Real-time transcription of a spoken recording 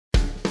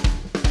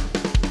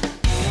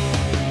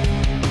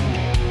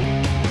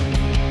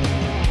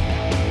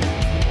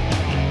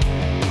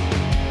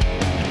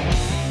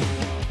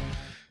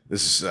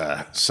This is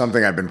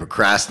something I've been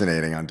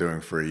procrastinating on doing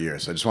for a year.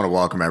 So I just want to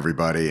welcome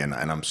everybody, and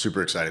I'm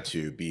super excited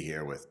to be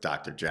here with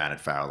Dr.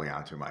 Janet Ferrell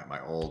Leontiou, my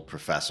old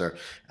professor,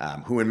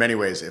 who in many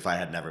ways, if I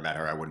had never met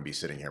her, I wouldn't be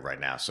sitting here right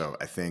now. So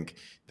I think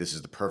this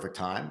is the perfect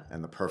time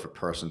and the perfect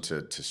person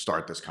to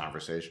start this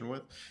conversation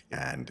with.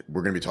 And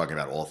we're going to be talking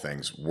about all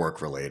things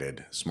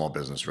work-related, small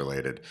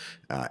business-related,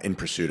 in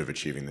pursuit of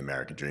achieving the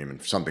American dream.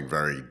 And something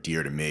very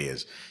dear to me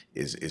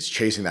is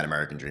chasing that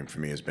American dream for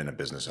me has been a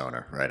business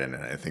owner, right? And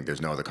I think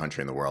there's no other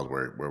country in the world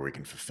where we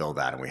can fulfill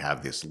that, and we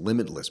have this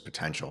limitless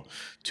potential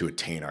to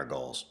attain our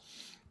goals.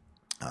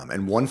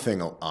 And one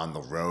thing on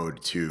the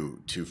road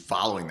to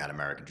following that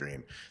American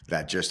dream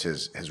that just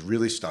has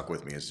really stuck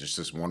with me is just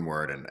this one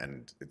word,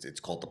 and it's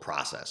called the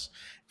process.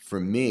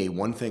 For me,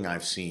 one thing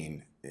I've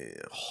seen,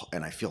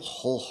 and I feel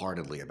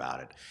wholeheartedly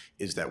about it,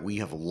 is that we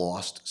have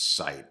lost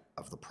sight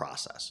of the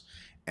process.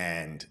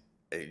 And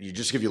you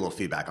just give you a little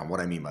feedback on what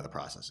I mean by the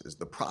process. Is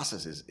the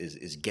process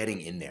is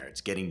getting in there.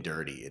 It's getting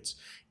dirty.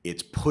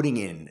 It's putting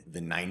in the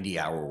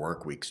 90-hour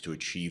work weeks to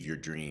achieve your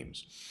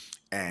dreams.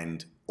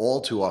 And all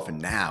too often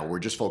now, we're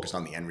just focused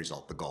on the end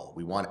result, the goal.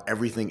 We want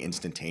everything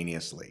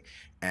instantaneously.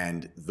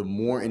 And the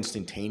more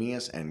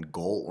instantaneous and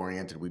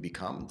goal-oriented we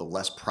become, the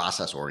less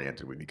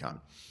process-oriented we become.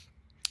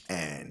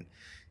 And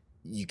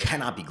you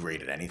cannot be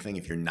great at anything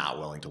if you're not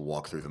willing to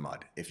walk through the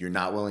mud. If you're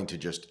not willing to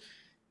just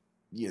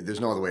there's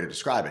no other way to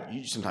describe it.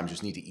 You sometimes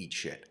just need to eat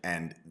shit.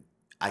 And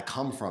I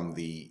come from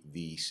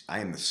I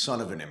am the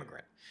son of an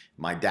immigrant.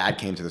 My dad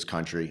came to this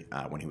country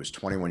when he was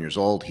 21 years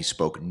old. He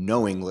spoke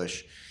no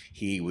English.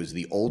 He was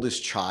the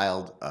oldest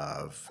child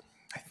of,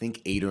 I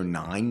think, 8 or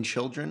 9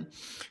 children.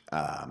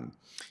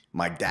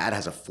 My dad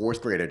has a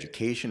 4th grade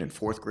education. In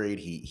 4th grade,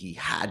 he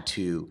had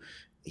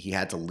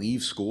to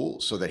leave school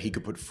so that he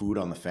could put food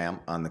on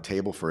the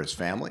table for his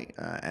family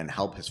and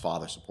help his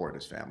father support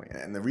his family.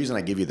 And the reason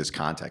I give you this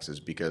context is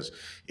because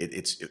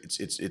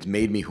it's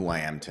made me who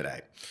I am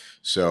today.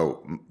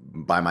 So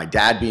by my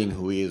dad being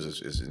who he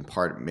is in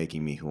part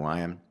making me who I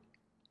am.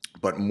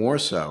 But more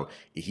so,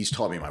 he's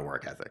taught me my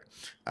work ethic.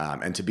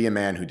 And to be a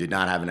man who did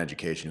not have an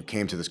education, who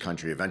came to this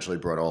country, eventually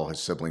brought all his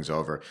siblings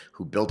over,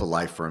 who built a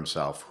life for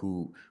himself,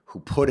 who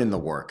put in the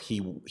work,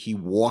 he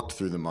walked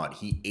through the mud,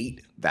 he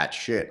ate that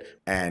shit,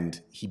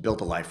 and he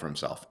built a life for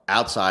himself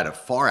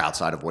far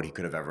outside of what he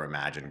could have ever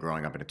imagined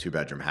growing up in a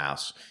 2-bedroom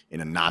house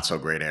in a not so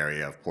great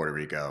area of Puerto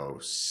Rico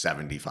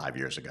 75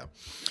 years ago.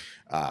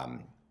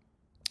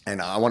 And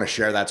I want to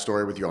share that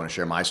story with you. I want to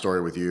share my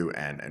story with you,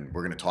 and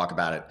we're going to talk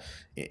about it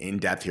in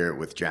depth here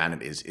with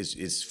Janet.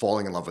 Is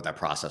falling in love with that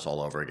process all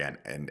over again,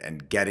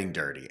 and getting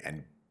dirty.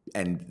 And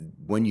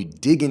when you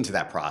dig into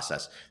that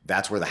process,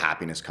 that's where the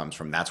happiness comes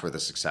from. That's where the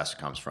success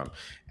comes from.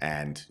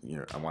 And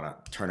I want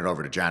to turn it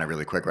over to Janet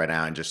really quick right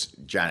now. And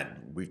just, Janet,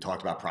 we've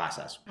talked about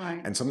process. Right.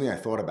 And something I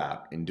thought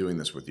about in doing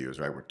this with you is,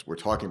 right, we're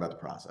talking about the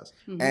process.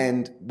 Mm-hmm.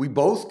 And we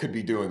both could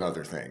be doing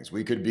other things.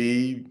 We could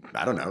be,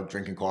 I don't know,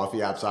 drinking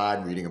coffee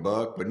outside, reading a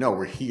book. But no,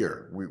 we're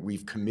here.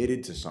 We've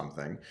committed to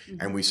something. Mm-hmm.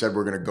 And we said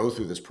we're going to go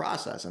through this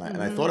process. And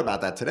I thought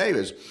about that today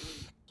is,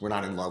 we're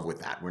not in love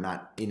with that. We're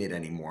not in it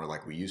anymore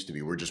like we used to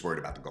be. We're just worried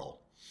about the goal.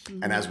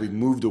 Mm-hmm. And as we've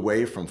moved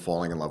away from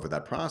falling in love with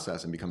that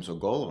process and become so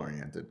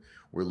goal-oriented,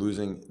 we're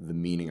losing the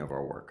meaning of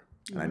our work.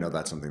 Mm-hmm. And I know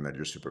that's something that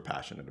you're super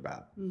passionate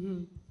about.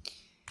 Mm-hmm.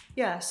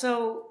 Yeah,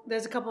 so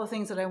there's a couple of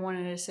things that I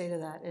wanted to say to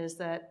that is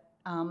that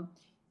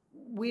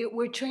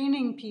we're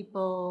training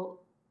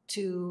people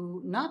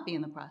to not be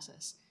in the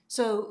process.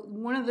 So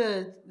one of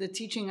the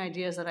teaching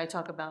ideas that I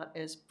talk about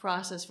is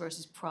process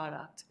versus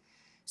product.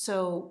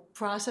 So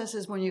process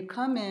is when you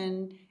come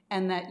in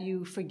and that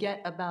you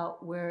forget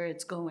about where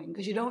it's going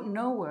because you don't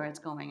know where it's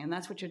going, and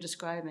that's what you're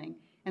describing.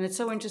 And it's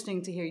so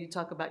interesting to hear you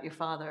talk about your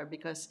father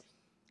because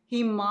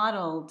he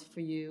modeled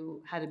for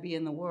you how to be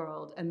in the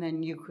world, and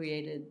then you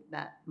created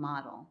that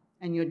model,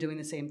 and you're doing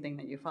the same thing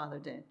that your father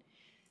did.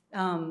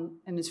 And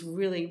it's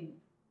really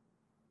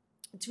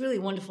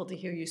wonderful to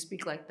hear you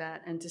speak like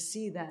that and to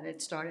see that it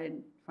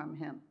started from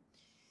him.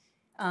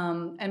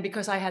 And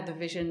because I had the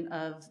vision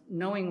of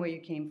knowing where you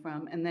came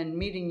from and then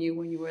meeting you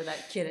when you were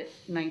that kid at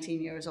 19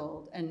 years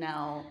old and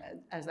now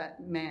as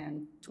that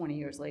man 20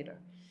 years later.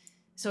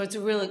 So it's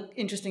a really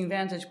interesting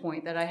vantage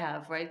point that I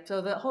have, right?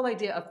 So the whole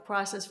idea of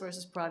process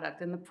versus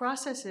product. And the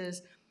process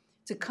is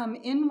to come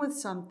in with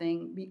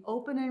something, be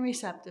open and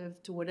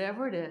receptive to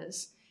whatever it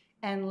is,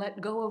 and let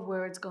go of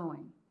where it's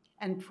going.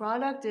 And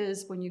product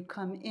is when you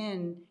come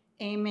in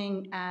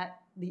aiming at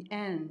the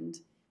end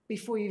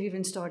before you've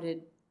even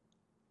started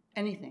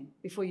anything,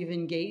 before you've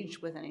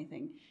engaged with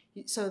anything,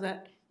 so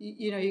that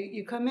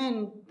you come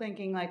in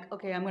thinking like,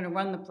 okay, I'm going to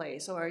run the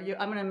place, or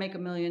I'm going to make $1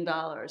 million,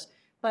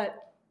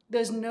 but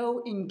there's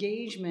no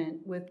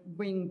engagement with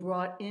being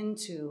brought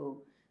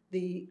into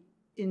the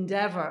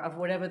endeavor of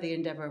whatever the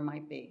endeavor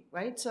might be,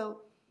 right?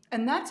 So,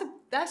 and that's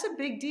a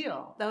big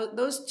deal.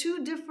 Those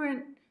two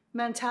different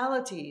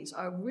mentalities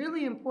are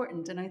really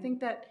important, and I think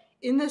that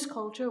in this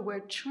culture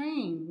we're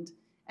trained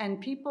and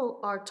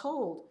people are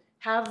told,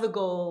 have the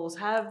goals,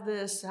 have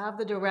this, have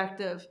the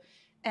directive,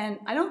 And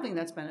I don't think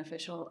that's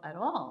beneficial at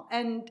all.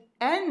 And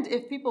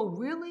if people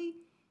really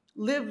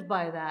lived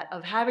by that,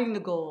 of having the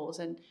goals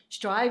and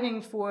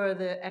striving for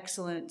the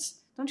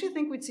excellence, don't you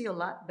think we'd see a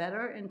lot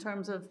better in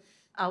terms of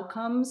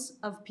outcomes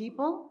of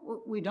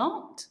people? We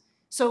don't.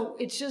 So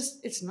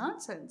it's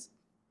nonsense.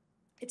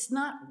 It's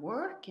not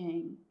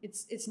working.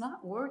 It's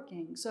not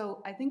working.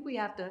 So I think we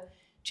have to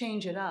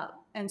change it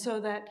up. And so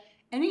that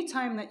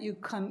anytime that you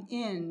come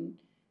in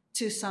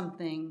to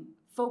something,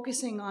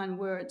 focusing on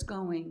where it's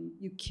going,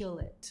 you kill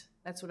it.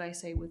 That's what I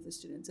say with the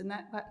students. And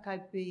that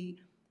could be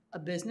a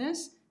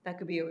business, that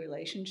could be a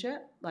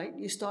relationship, right?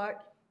 You start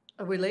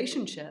a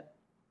relationship,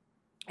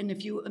 and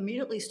if you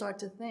immediately start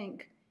to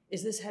think,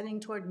 is this heading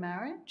toward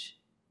marriage?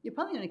 You're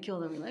probably going to kill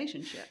the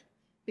relationship,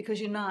 because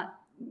you're not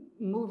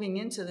moving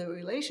into the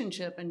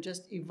relationship and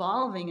just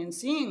evolving and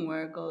seeing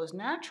where it goes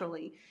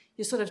naturally.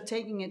 You're sort of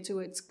taking it to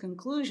its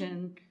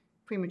conclusion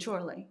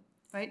prematurely,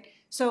 right?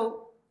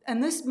 So,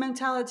 and this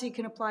mentality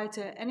can apply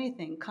to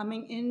anything.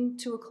 Coming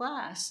into a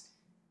class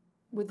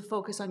with the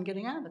focus on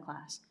getting out of the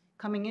class.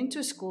 Coming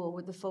into school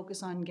with the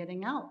focus on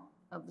getting out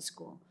of the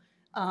school.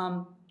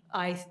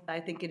 I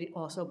think it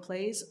also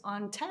plays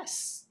on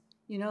tests.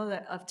 You know,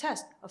 that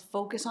a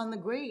focus on the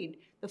grade.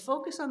 The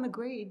focus on the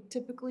grade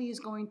typically is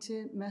going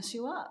to mess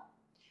you up.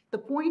 The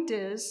point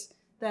is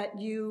that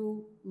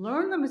you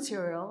learn the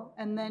material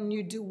and then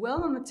you do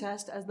well on the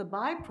test as the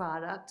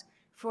byproduct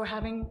for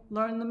having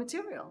learned the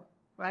material,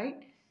 right?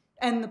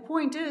 And the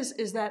point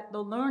is that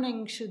the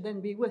learning should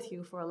then be with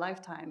you for a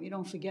lifetime. You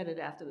don't forget it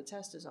after the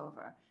test is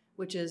over,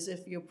 which is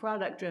if you're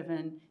product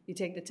driven, you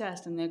take the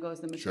test and there goes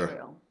the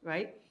material,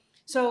 right?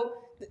 So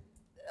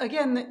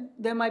again,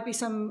 there might be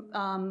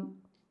some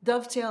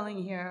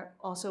dovetailing here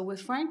also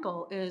with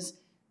Frankl. Is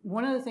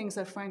one of the things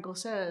that Frankl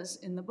says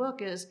in the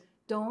book is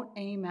don't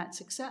aim at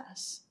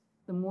success.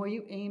 The more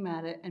you aim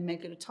at it and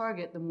make it a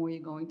target, the more you're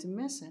going to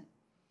miss it.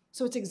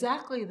 So it's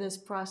exactly this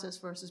process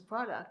versus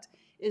product,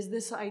 is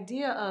this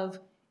idea of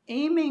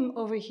aiming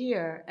over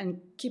here and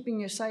keeping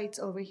your sights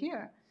over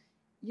here.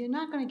 You're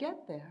not going to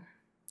get there.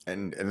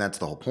 And that's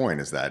the whole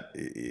point, is that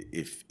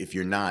if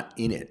you're not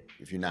in it,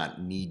 if you're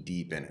not knee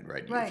deep in it,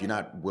 right? If you're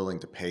not willing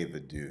to pay the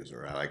dues,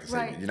 or I like to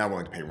say, you're not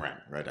willing to pay rent,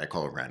 right? I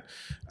call it rent.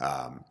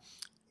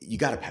 You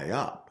got to pay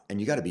up, and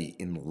you got to be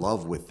in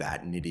love with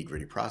that nitty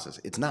gritty process.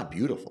 It's not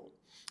beautiful,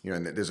 you know.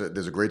 And there's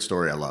a great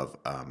story I love.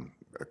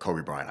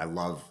 Kobe Bryant. I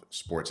love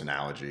sports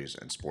analogies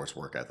and sports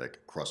work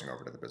ethic crossing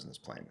over to the business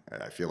plane.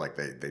 I feel like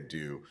they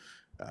do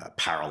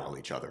parallel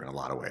each other in a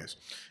lot of ways.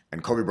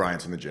 And Kobe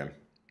Bryant's in the gym.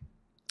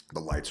 The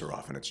lights are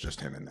off and it's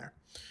just him in there.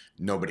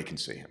 Nobody can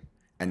see him.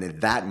 And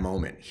at that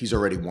moment, he's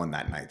already won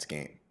that night's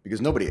game, because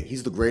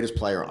he's the greatest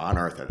player on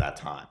earth at that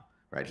time,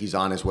 right? He's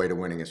on his way to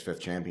winning his 5th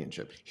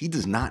championship. He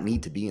does not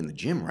need to be in the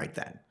gym right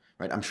then,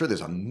 right? I'm sure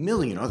there's a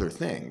million other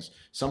things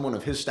someone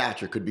of his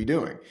stature could be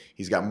doing.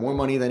 He's got more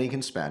money than he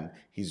can spend.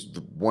 He's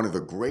one of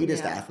the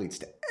greatest athletes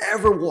to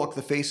ever walk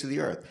the face of the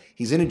earth.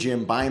 He's in a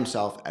gym by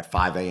himself at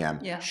 5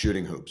 a.m.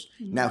 Shooting hoops.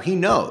 Now he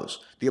knows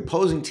the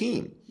opposing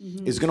team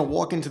is going to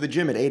walk into the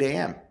gym at 8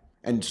 a.m.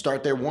 and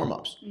start their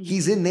warm-ups.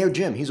 He's in their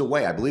gym. He's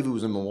away. I believe he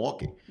was in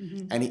Milwaukee.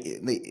 And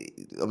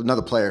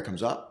another player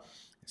comes up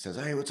and says,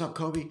 hey, what's up,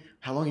 Kobe?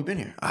 How long you been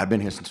here? I've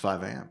been here since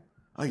 5 a.m.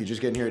 Oh, you're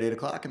just getting here at 8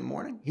 o'clock in the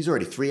morning? He's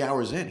already 3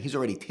 hours in. He's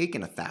already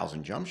taken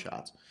 1,000 jump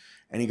shots.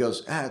 And he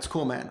goes, it's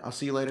cool, man. I'll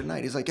see you later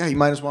tonight. He's like, you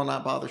might as well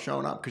not bother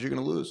showing up because you're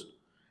going to lose.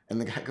 And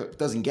the guy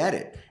doesn't get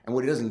it. And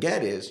what he doesn't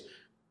get is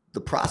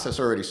the process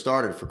already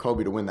started for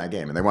Kobe to win that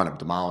game. And they wound up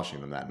demolishing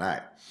him that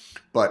night.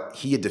 But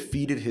he had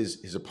defeated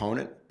his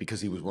opponent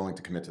because he was willing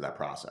to commit to that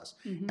process.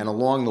 And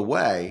along the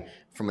way,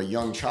 from a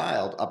young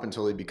child up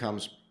until he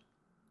becomes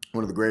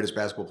one of the greatest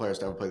basketball players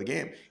to ever play the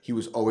game, he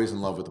was always in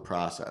love with the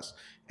process.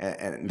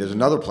 And there's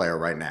another player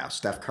right now,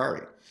 Steph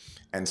Curry.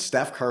 And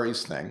Steph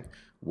Curry's thing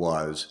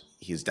was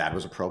his dad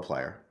was a pro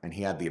player, and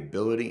he had the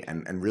ability,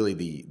 and really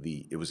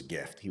it was a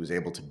gift. He was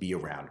able to be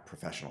around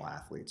professional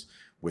athletes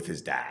with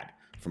his dad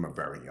from a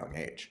very young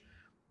age.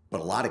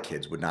 But a lot of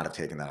kids would not have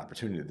taken that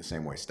opportunity the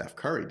same way Steph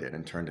Curry did,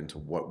 and turned into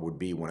what would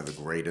be one of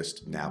the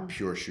greatest now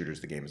pure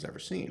shooters the game has ever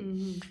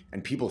seen.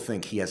 And people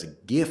think he has a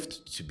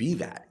gift to be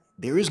that.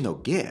 There is no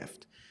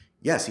gift.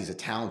 Yes, he's a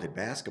talented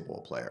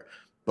basketball player,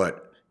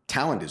 but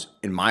talent is,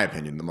 in my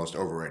opinion, the most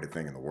overrated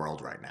thing in the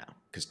world right now,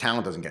 because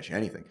talent doesn't get you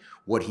anything.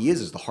 What he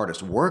is the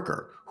hardest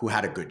worker who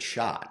had a good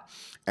shot.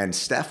 And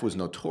Steph was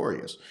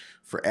notorious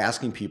for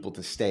asking people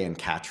to stay and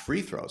catch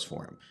free throws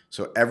for him.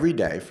 So every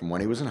day from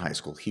when he was in high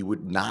school, he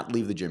would not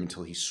leave the gym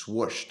until he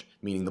swooshed,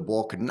 meaning the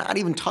ball could not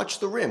even touch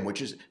the rim,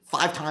 which is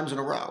 5 times in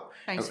a row.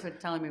 Thanks for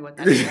telling me what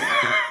that is.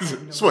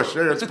 Swoosh,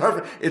 it's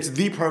perfect. It's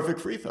the perfect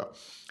free throw.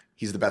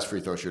 He's the best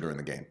free throw shooter in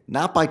the game.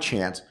 Not by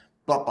chance,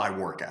 but by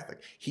work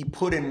ethic. He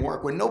put in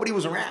work when nobody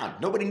was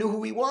around. Nobody knew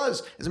who he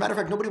was. As a matter of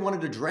fact, nobody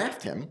wanted to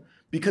draft him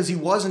because he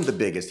wasn't the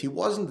biggest. He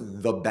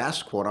wasn't the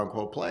best, quote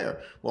unquote,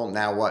 player. Well,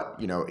 now what?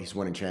 You know, he's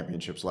winning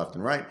championships left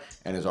and right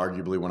and is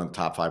arguably one of the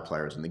top 5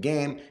 players in the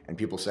game. And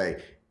people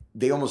say,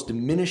 they almost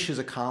diminish his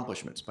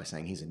accomplishments by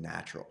saying he's a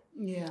natural.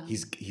 Yeah.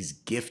 He's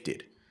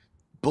gifted.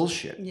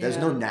 Bullshit. Yeah. There's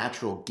no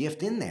natural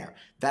gift in there.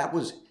 That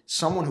was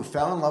someone who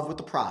fell in love with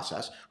the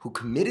process, who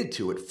committed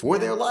to it for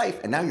their life,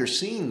 and now you're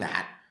seeing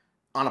that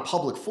on a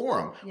public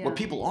forum. Yeah. What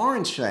people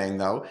aren't saying,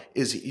 though,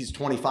 is he's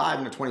 25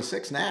 and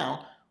 26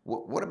 now.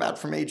 What about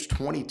from age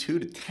 22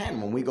 to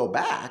 10 when we go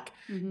back?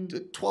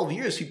 The 12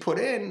 years he put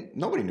in,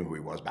 nobody knew who he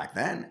was back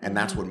then, and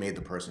that's what made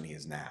the person he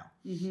is now.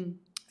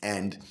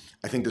 And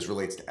I think this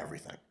relates to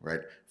everything,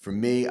 right? For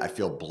me, I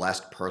feel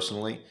blessed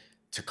personally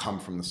to come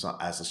from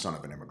as the son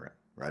of an immigrant,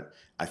 right?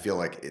 I feel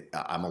like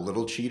I'm a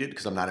little cheated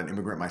because I'm not an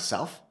immigrant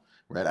myself,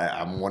 right?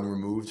 I'm one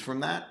removed from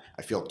that.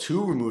 I feel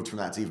two removed from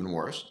that's even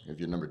worse, if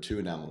you're number two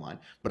down the line.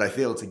 But I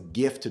feel it's a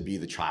gift to be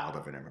the child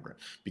of an immigrant,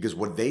 because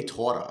what they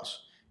taught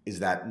us is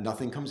that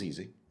nothing comes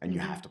easy and you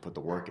have to put the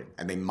work in.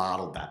 And they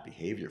modeled that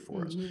behavior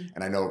for us.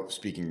 And I know,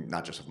 speaking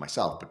not just of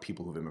myself, but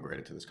people who've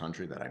immigrated to this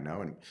country that I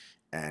know,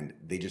 and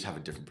they just have a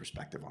different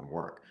perspective on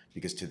work,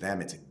 because to them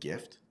it's a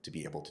gift to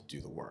be able to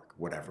do the work,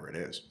 whatever it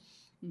is.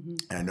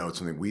 And I know it's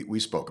something we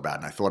spoke about,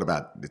 and I thought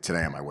about it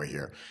today on my way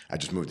here. I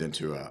just moved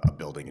into a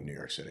building in New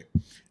York City,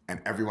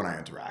 and everyone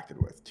I interacted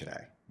with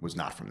today was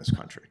not from this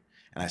country.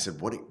 And I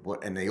said,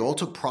 what? And they all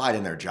took pride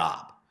in their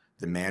job.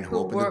 The man who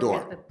opened the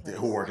door,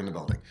 who work in the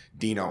building.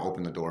 Dino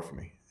opened the door for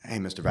me. Hey,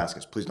 Mr.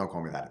 Vasquez, please don't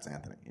call me that. It's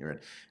Anthony. You're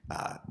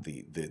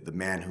the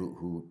man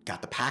who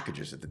got the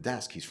packages at the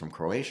desk. He's from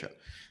Croatia.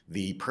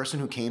 The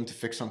person who came to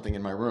fix something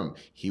in my room,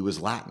 he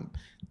was Latin.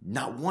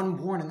 Not one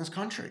born in this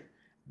country.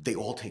 They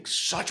all take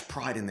such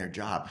pride in their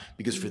job,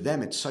 because for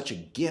them it's such a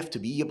gift to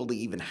be able to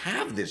even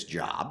have this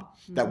job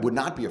that would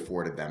not be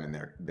afforded them in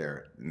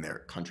their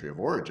country of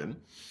origin.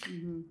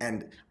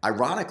 And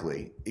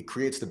ironically, it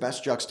creates the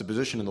best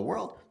juxtaposition in the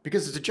world,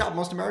 because it's a job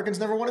most Americans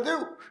never want to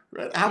do.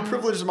 Right? How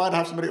privileged am I to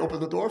have somebody open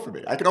the door for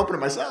me? I can open it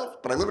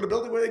myself, but I live in a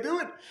building where they do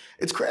it.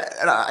 It's crazy,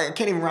 and I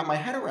can't even wrap my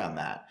head around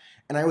that.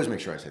 And I always make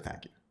sure I say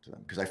thank you to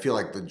them, because I feel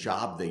like the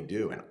job they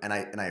do, and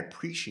I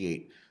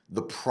appreciate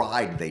the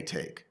pride they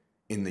take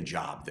in the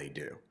job they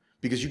do,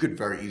 because you could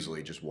very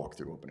easily just walk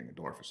through opening a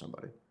door for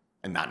somebody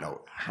and not know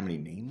how many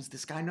names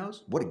this guy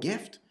knows. What a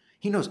gift.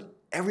 He knows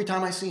every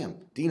time I see him.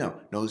 Dino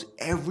knows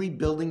every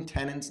building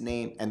tenant's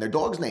name and their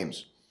dog's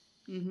names.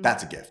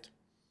 That's a gift.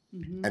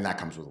 And that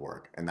comes with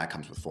work, and that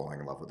comes with falling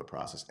in love with the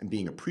process and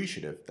being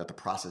appreciative that the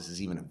process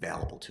is even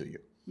available to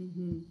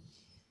you.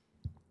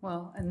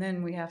 Well, and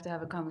then we have to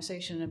have a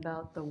conversation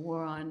about the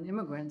war on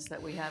immigrants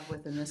that we have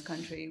within this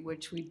country,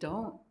 which we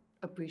don't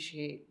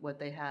appreciate what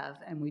they have,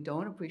 and we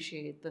don't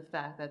appreciate the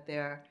fact that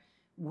they're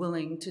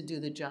willing to do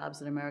the jobs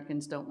that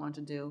Americans don't want to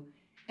do,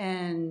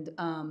 and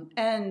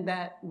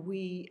that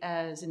we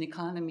as an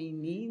economy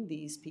need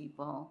these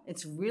people.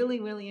 It's really,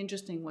 really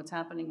interesting what's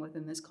happening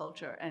within this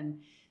culture,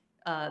 and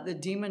the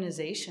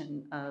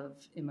demonization of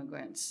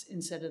immigrants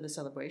instead of the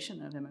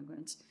celebration of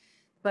immigrants.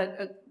 But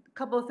a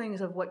couple of things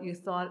of what you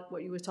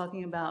were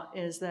talking about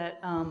is that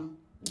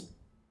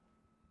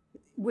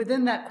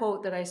within that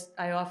quote that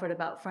I offered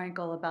about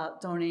Frankl,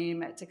 about don't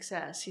aim at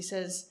success, he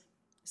says,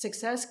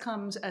 success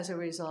comes as a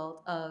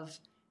result of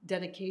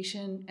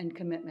dedication and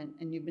commitment.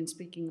 And you've been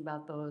speaking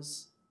about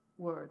those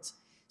words.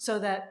 So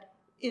that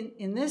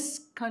in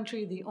this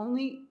country, the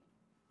only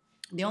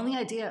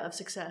idea of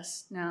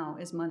success now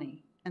is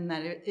money, and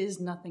that it is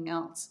nothing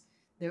else.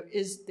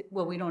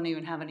 We don't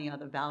even have any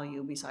other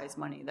value besides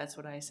money. That's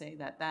what I say,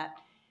 that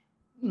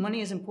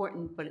money is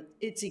important, but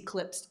it's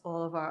eclipsed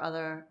all of our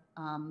other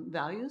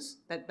values.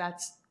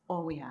 That's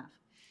all we have.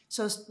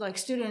 So like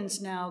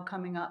students now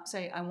coming up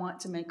say, I want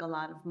to make a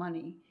lot of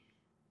money.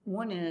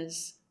 One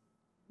is,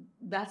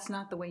 that's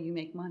not the way you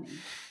make money.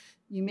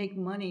 You make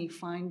money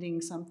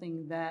finding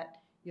something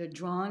that you're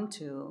drawn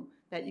to,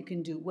 that you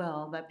can do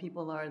well, that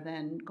people are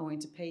then going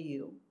to pay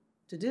you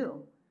to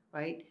do,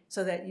 right?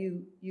 So that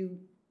you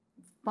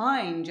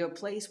find your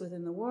place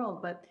within the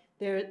world. But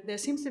there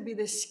seems to be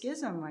this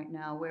schism right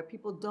now where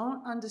people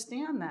don't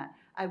understand that.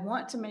 I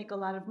want to make a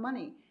lot of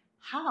money.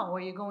 How are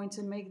you going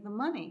to make the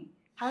money?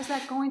 How's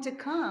that going to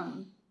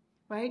come,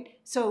 right?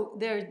 So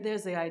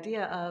there's the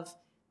idea of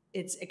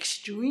it's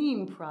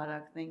extreme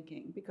product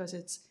thinking, because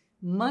it's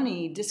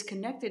money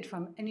disconnected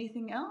from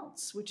anything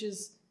else, which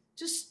is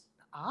just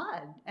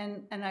odd.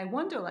 And I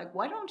wonder, like,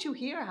 why don't you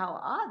hear how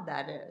odd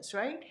that is,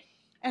 right?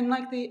 And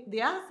like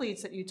the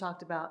athletes that you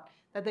talked about,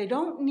 that they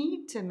don't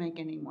need to make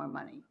any more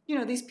money. You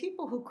know, these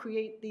people who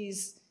create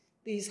these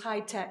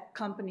high-tech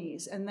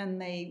companies, and then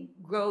they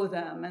grow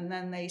them, and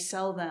then they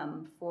sell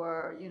them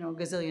for,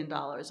 gazillion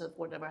dollars of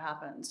whatever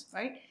happens,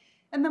 right?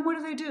 And then what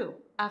do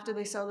after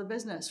they sell the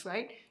business,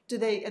 right?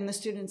 And the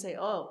students say,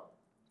 oh,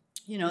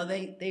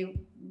 they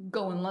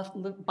go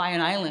and buy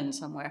an island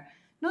somewhere.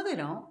 No, they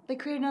don't. They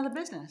create another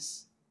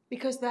business,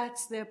 because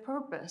that's their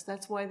purpose.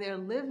 That's why they're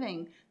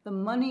living. The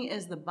money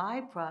is the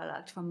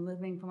byproduct from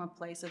living from a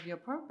place of your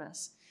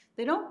purpose.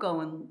 They don't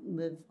go and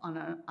live on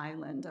an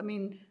island. I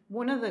mean,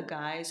 one of the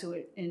guys who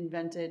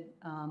invented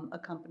a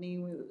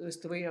company, there was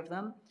 3 of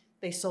them,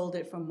 they sold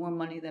it for more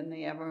money than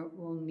they ever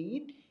will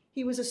need.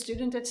 He was a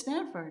student at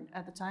Stanford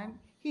at the time.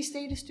 He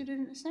stayed a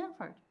student at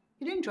Stanford.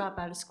 He didn't drop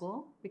out of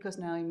school because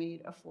now he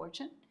made a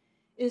fortune.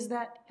 is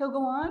that he'll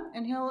go on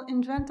and he'll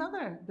invent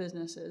other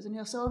businesses and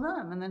he'll sell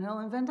them and then he'll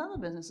invent other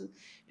businesses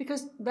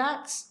because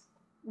that's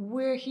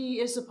where he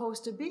is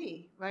supposed to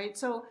be, right?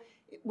 So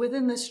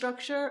within the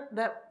structure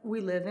that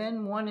we live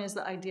in, one is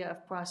the idea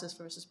of process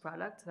versus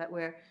product, that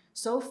we're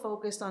so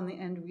focused on the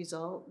end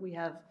result, we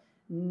have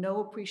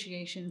no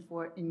appreciation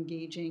for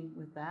engaging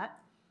with that,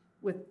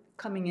 with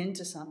coming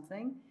into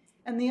something.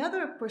 And the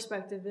other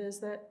perspective is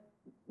that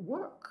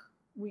work,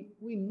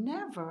 we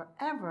never,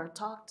 ever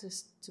talk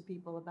to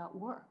people about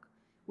work.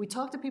 We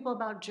talk to people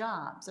about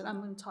jobs, and I'm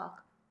going to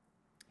talk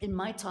in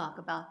my talk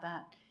about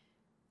that.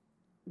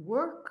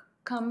 Work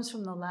comes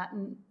from the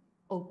Latin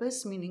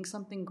opus, meaning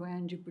something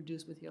grand you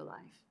produce with your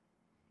life.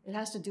 It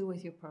has to do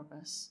with your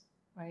purpose,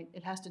 right?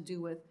 It has to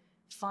do with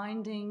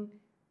finding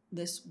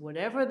this,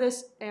 whatever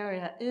this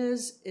area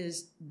is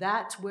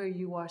that's where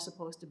you are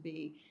supposed to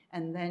be.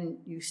 And then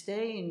you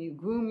stay and you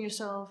groom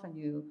yourself and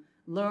you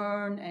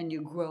learn and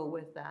you grow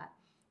with that.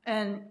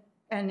 And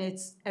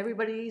it's,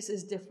 everybody's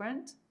is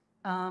different.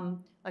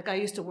 Like I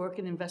used to work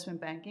in investment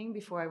banking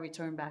before I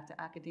returned back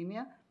to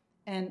academia.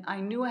 And I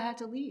knew I had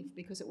to leave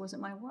because it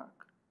wasn't my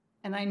work.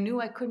 And I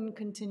knew I couldn't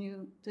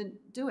continue to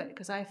do it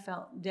because I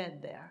felt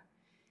dead there.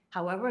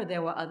 However,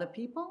 there were other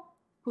people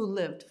who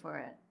lived for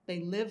it.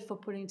 They lived for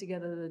putting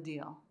together the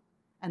deal.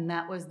 And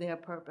that was their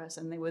purpose.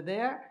 And they were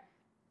there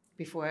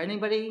before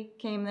anybody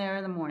came there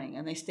in the morning.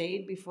 And they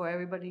stayed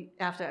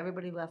after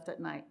everybody left at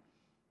night.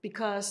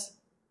 Because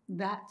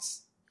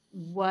that's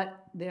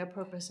what their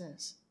purpose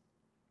is.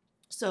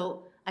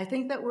 So I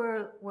think that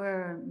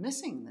we're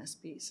missing this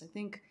piece. I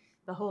think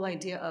the whole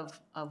idea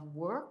of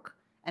work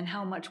and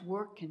how much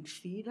work can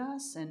feed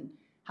us and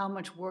how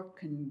much work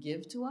can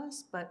give to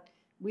us, but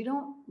we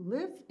don't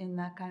live in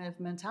that kind of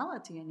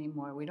mentality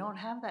anymore. We don't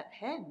have that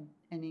head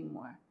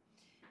anymore.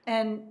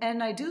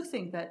 And I do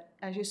think that,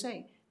 as you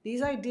say,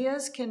 these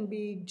ideas can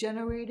be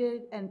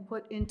generated and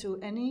put into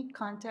any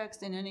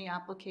context in any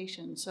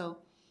application. So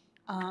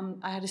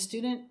I had a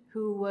student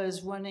who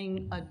was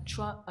running a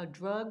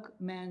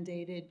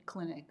drug-mandated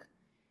clinic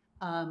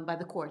by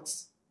the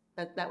courts.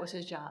 That was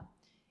his job.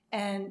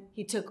 And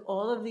he took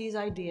all of these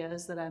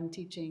ideas that I'm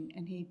teaching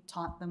and he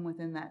taught them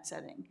within that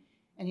setting.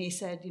 And he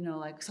said, you know,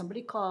 like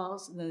somebody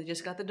calls, they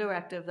just got the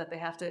directive that they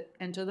have to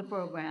enter the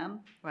program,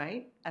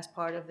 right, as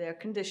part of their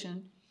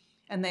condition.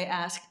 And they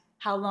ask,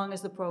 how long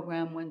is the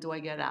program? When do I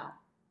get out?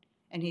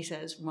 And he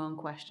says, wrong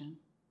question.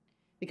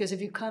 Because if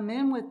you come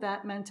in with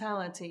that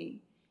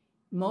mentality,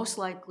 most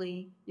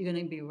likely you're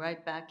going to be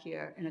right back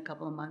here in a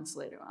couple of months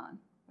later on,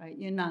 right?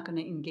 You're not going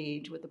to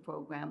engage with the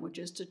program, which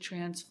is to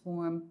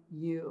transform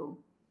you.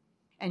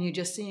 And you're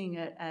just seeing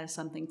it as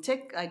something,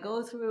 tick, I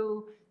go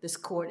through, this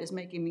court is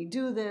making me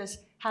do this,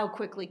 how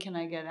quickly can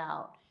I get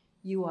out?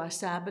 You are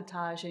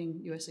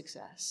sabotaging your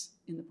success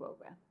in the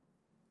program.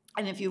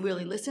 And if you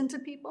really listen to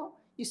people,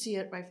 you see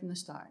it right from the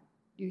start.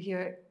 You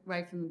hear it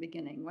right from the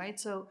beginning, right?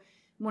 So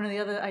one of the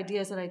other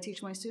ideas that I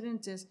teach my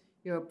students is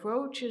your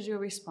approach is your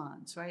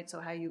response, right? So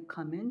how you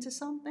come into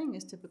something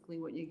is typically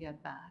what you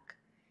get back.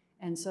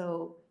 And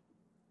so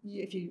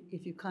if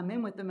you come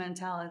in with the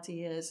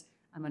mentality is,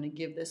 I'm going to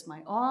give this my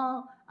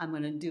all, I'm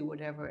going to do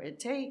whatever it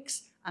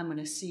takes, I'm going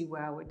to see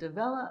where it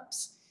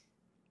develops.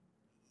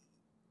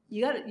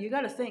 You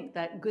got to think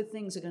that good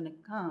things are going to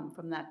come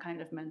from that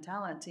kind of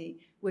mentality,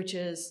 which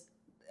is,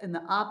 and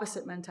the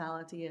opposite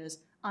mentality is,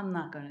 I'm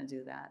not going to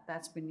do that.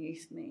 That's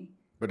beneath me.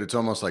 But it's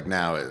almost like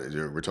now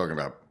we're talking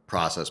about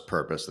process,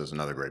 purpose. There's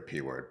another great P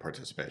word,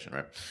 participation,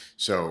 right?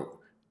 So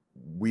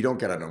we don't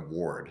get an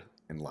award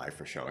in life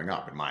for showing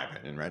up, in my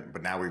opinion, right?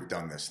 But now we've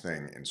done this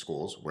thing in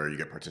schools where you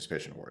get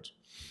participation awards.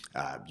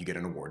 You get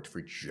an award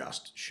for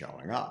just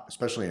showing up,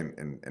 especially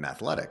in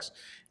athletics.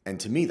 And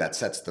to me, that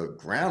sets the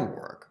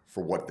groundwork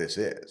for what this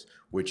is,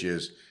 which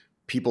is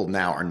people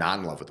now are not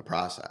in love with the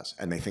process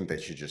and they think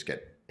they should just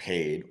get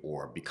paid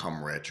or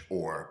become rich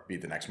or be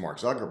the next Mark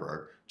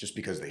Zuckerberg just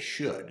because they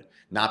should,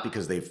 not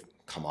because they've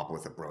come up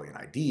with a brilliant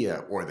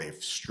idea or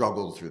they've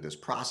struggled through this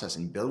process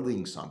in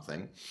building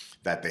something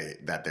that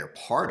they're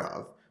part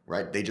of.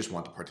 Right? They just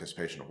want the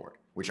participation award,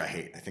 which I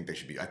hate. I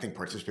think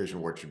participation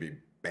award should be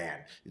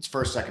banned. It's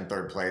first, second,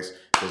 third place.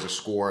 There's a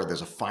score.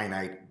 There's a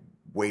finite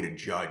way to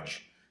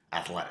judge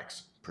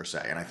athletics per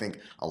se. And I think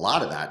a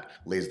lot of that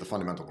lays the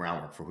fundamental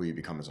groundwork for who you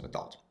become as an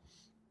adult.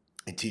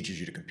 It teaches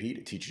you to compete.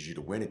 It teaches you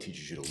to win. It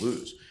teaches you to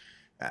lose.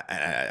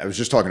 I was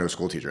just talking to a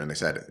school teacher, and they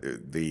said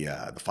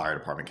the fire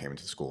department came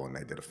into the school and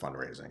they did a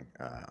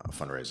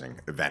fundraising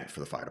event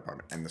for the fire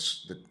department. And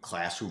the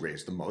class who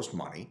raised the most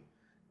money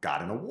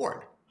got an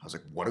award. I was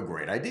like, what a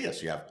great idea.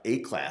 So you have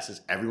 8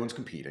 classes, everyone's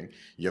competing.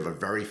 You have a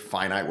very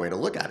finite way to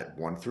look at it,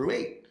 1 through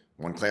 8.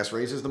 One class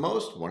raises the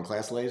most, one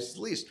class raises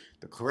the least.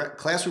 The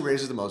class who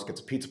raises the most gets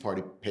a pizza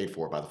party paid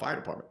for by the fire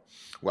department.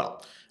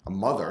 Well, a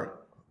mother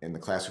in the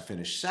class who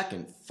finished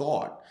second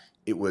thought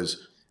it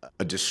was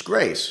a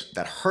disgrace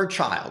that her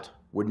child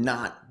would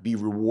not be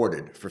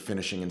rewarded for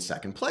finishing in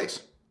second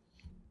place.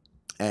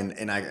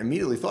 And I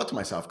immediately thought to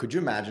myself, could you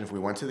imagine if we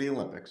went to the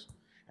Olympics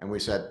and we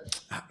said,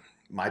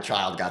 my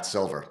child got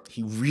silver.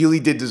 He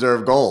really did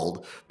deserve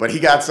gold, but he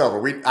got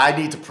silver. I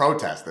need to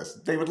protest this.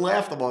 They would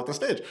laugh them off the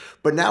stage.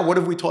 But now what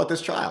have we taught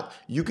this child?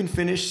 You can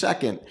finish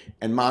second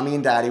and mommy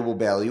and daddy will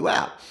bail you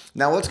out.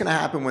 Now what's going to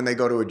happen when they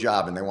go to a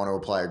job and they want to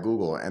apply at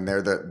Google and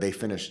they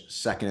finish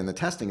second in the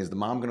testing? Is the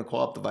mom going to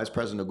call up the vice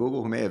president of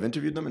Google who may have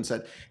interviewed them and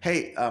said,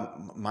 hey,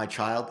 my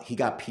child, he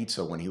got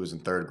pizza when he was in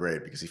 3rd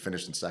grade because he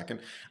finished in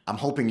second. I'm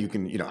hoping you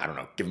can, I don't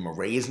know, give him a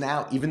raise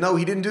now, even though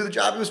he didn't do the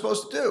job he was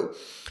supposed to do.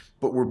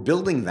 But we're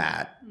building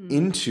that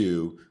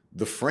into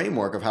the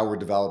framework of how we're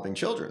developing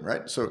children,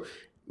 right? So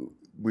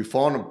we've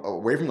fallen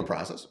away from the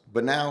process,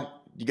 but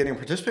now you're getting a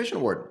participation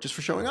award just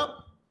for showing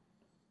up.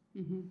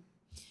 Mm-hmm.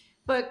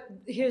 But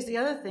here's the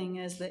other thing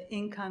is the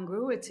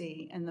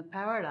incongruity and the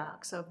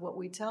paradox of what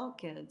we tell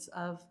kids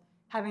of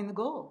having the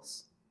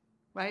goals,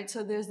 right?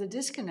 So there's the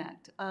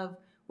disconnect of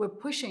we're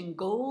pushing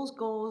goals,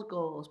 goals,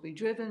 goals. Be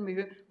driven.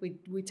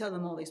 We tell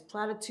them all these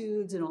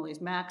platitudes and all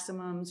these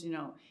maximums,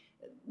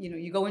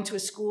 you go into a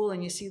school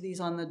and you see these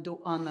on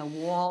the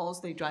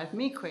walls. They drive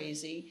me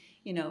crazy.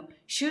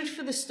 Shoot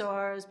for the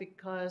stars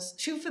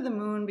shoot for the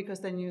moon because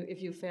then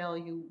if you fail,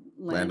 you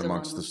land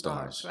amongst the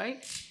stars,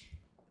 right?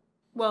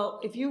 Well,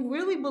 if you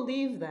really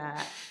believe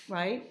that,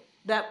 right,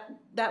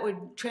 that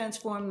would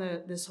transform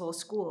this whole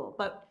school.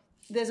 But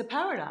there's a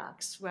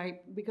paradox,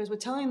 right? Because we're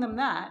telling them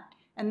that,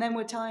 and then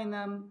we're telling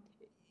them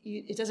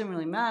it doesn't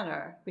really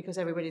matter because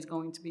everybody's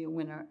going to be a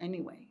winner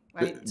anyway.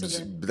 Right?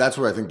 But that's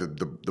where I think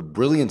the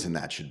brilliance in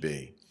that should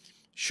be.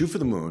 Shoot for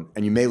the moon,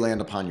 and you may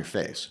land upon your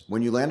face.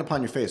 When you land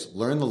upon your face,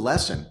 learn the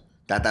lesson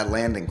that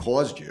landing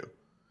caused you,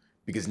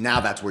 because now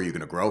that's where you're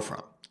going to grow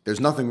from. There's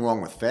nothing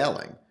wrong with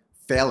failing.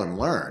 Fail and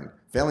learn.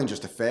 Failing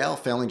just to fail,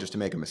 failing just to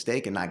make a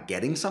mistake and not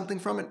getting something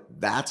from it,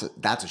 that's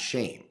a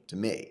shame to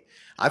me.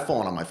 I've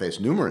fallen on my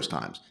face numerous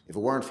times. If it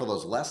weren't for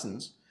those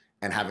lessons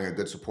and having a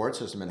good support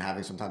system and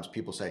having sometimes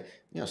people say,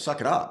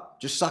 suck it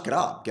up. Just suck it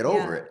up. Get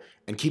over it.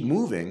 And keep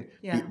moving,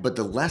 but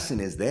the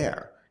lesson is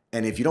there.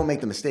 And if you don't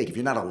make the mistake, if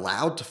you're not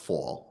allowed to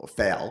fall or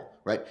fail,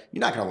 right,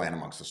 you're not going to land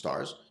amongst the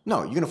stars. No,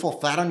 you're going to fall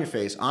flat on your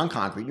face on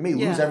concrete. You may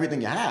lose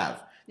everything you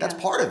have. That's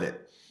part of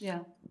it. Yeah.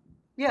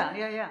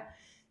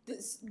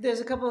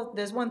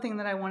 There's one thing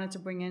that I wanted to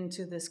bring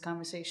into this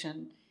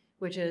conversation,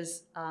 which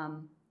is,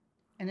 and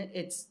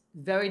it's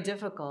very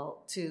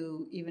difficult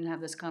to even have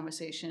this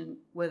conversation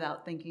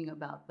without thinking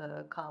about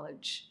the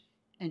college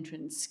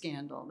entrance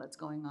scandal that's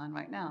going on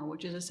right now,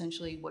 which is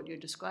essentially what you're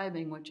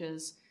describing, which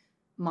is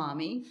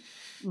mommy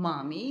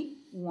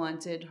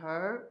wanted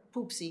her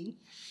poopsie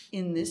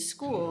in this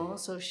school,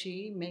 so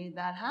she made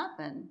that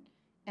happen.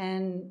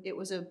 And it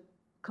was a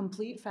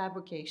complete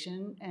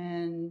fabrication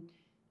and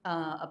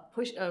a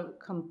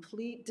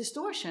complete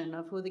distortion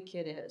of who the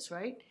kid is,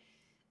 right?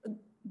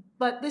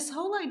 But this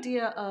whole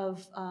idea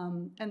of,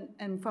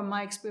 and from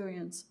my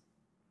experience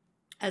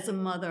as a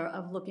mother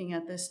of looking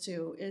at this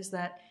too, is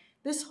that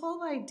this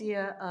whole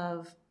idea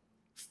of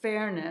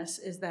fairness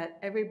is that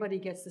everybody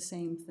gets the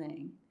same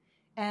thing.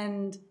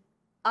 And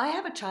I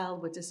have a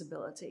child with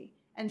disability,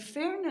 and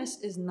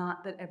fairness is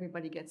not that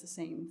everybody gets the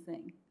same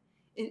thing.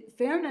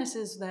 Fairness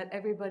is that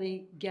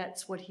everybody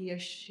gets what he or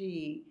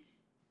she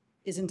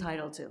is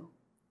entitled to,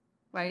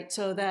 right?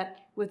 So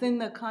that within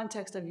the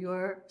context of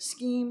your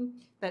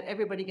scheme, that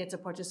everybody gets a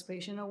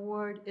participation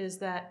award is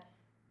that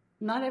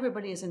not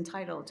everybody is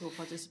entitled to a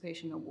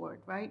participation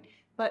award, right?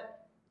 But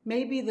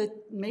maybe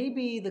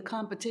the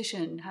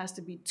competition has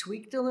to be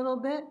tweaked a little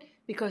bit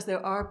because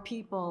there are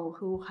people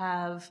who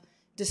have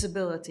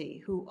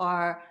disability who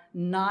are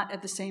not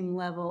at the same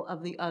level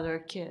of the other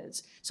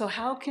kids. So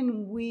how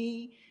can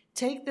we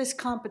take this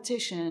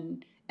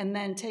competition and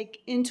then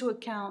take into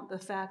account the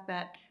fact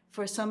that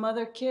for some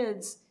other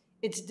kids,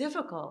 it's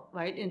difficult,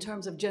 right, in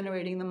terms of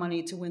generating the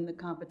money to win the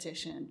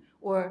competition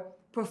or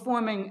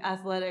performing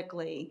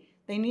athletically.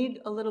 They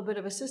need a little bit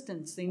of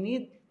assistance. They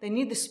need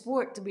the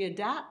sport to be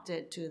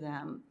adapted to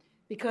them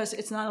because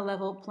it's not a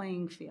level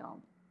playing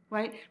field,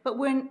 right? But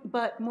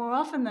more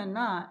often than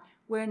not,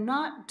 we're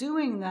not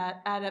doing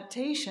that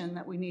adaptation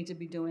that we need to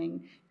be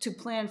doing to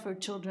plan for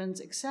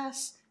children's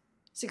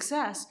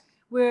success.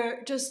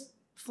 We're just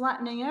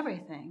flattening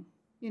everything,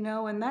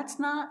 and that's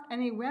not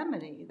any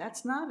remedy.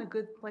 That's not a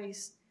good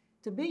place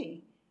to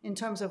be in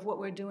terms of what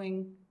we're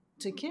doing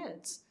to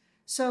kids.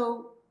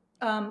 So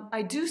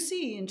I do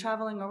see in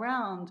traveling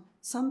around,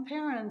 some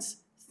parents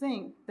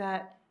think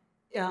that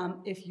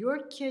if your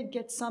kid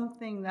gets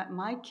something that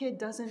my kid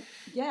doesn't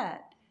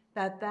get,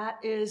 that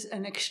is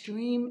an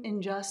extreme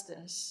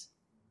injustice.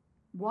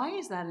 Why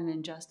is that an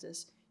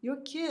injustice? Your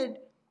kid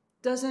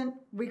doesn't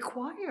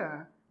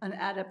require an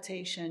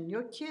adaptation.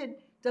 Your kid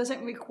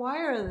doesn't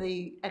require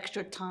the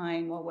extra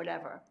time or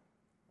whatever.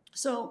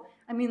 So,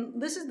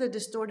 this is the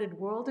distorted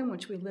world in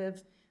which we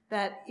live,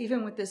 that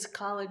even with this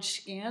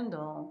college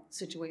scandal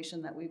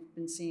situation that we've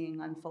been seeing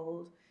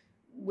unfold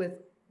with,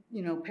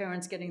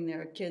 parents getting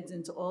their kids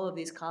into all of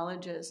these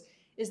colleges,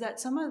 is that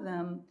some of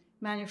them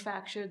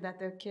manufactured that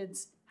their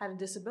kids had a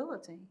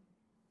disability.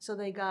 So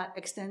they got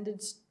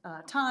extended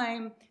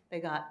time, they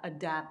got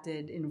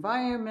adapted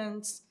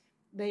environments,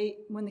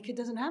 when the kid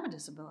doesn't have a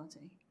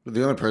disability. But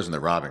the only person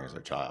they're robbing is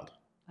their child.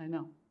 I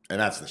know. And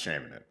that's the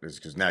shame in it, is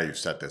because now you've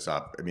set this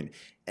up. I mean,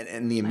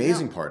 and the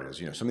amazing part is,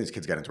 some of these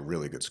kids get into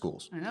really good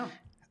schools. I know.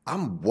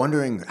 I'm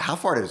wondering, how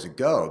far does it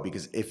go?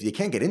 Because if you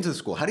can't get into the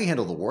school, how do you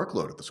handle the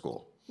workload at the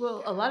school?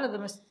 Well, a lot of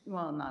them,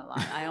 well, not a lot.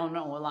 I don't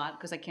know a lot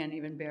because I can't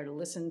even bear to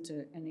listen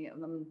to any of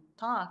them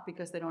talk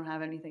because they don't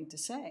have anything to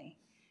say.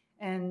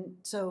 And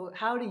so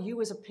how do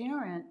you as a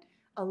parent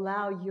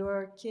allow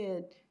your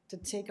kid to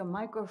take a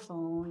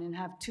microphone and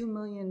have 2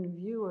 million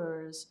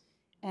viewers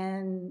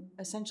and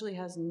essentially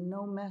has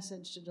no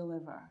message to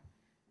deliver?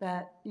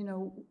 That,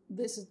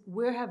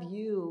 where have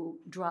you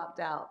dropped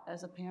out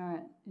as a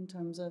parent in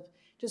terms of,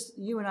 just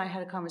you and I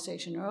had a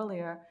conversation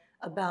earlier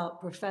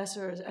about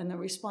professors and the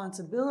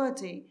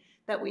responsibility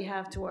that we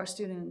have to our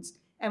students.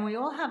 And we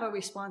all have a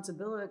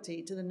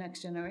responsibility to the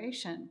next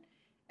generation.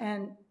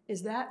 And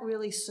is that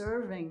really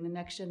serving the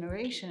next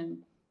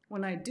generation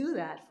when I do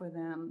that for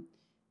them?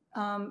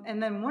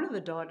 And then one of the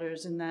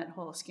daughters in that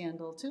whole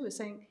scandal too is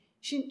saying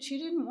she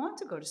didn't want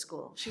to go to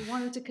school. She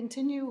wanted to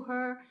continue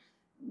her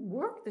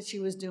work that she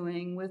was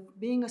doing with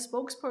being a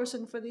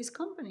spokesperson for these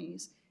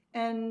companies.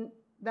 And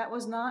that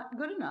was not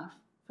good enough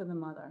for the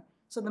mother.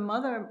 So the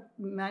mother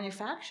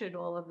manufactured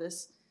all of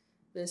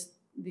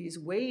these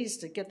ways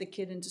to get the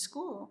kid into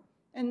school,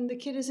 and the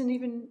kid isn't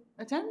even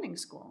attending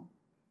school.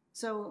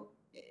 So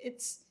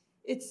it's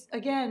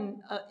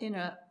again in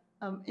a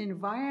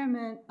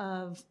environment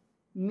of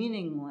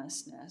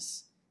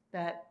meaninglessness.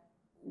 That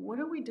what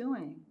are we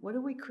doing? What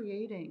are we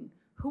creating?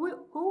 Who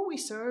are we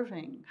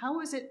serving?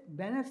 How is it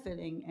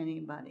benefiting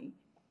anybody?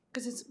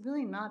 Because it's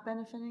really not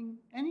benefiting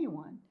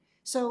anyone.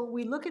 So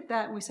we look at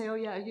that and we say, oh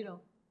yeah,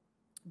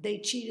 they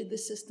cheated the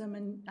system,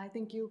 and I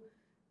think you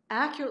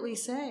accurately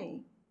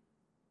say,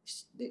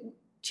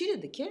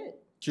 cheated the kid.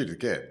 Cheated the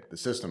kid. The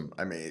system,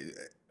 I mean,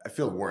 I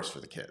feel worse for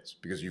the kids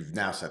because you've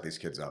now set these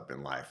kids up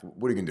in life.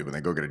 What are you going to do when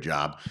they go get a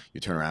job? You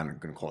turn around and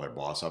going to call their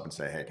boss up and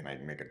say, hey, can I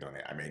make a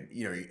donation? I mean,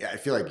 I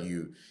feel like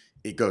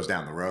it goes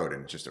down the road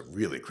in just a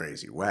really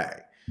crazy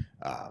way.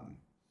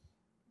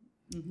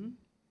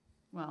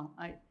 Well,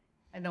 I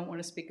don't want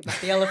to speak about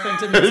the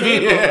elephant in the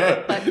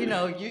table, but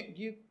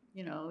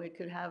it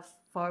could have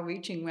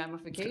far-reaching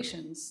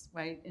ramifications,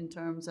 right? In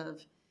terms of,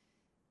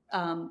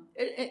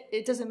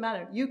 it doesn't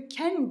matter. You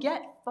can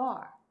get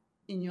far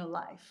in your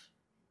life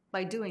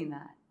by doing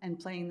that and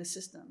playing the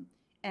system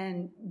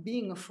and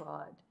being a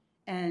fraud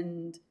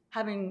and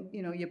having,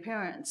 your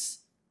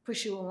parents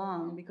push you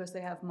along because they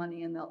have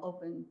money and they'll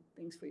open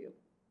things for you.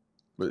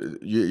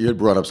 But you had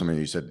brought up something.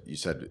 You said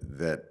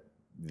that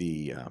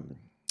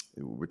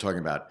we're talking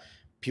about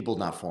people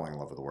not falling in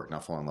love with the work,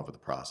 not falling in love with the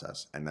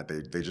process, and that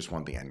they just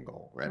want the end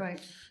goal, right?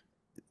 Right.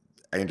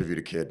 I interviewed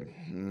a kid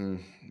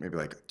maybe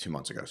like 2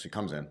 months ago. So he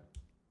comes in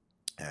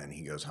and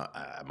he goes,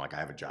 I'm like, I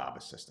have a job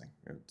assisting.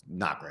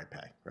 Not great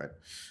pay, right?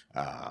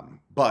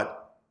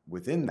 But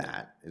within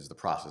that is the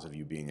process of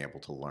you being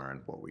able to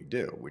learn what we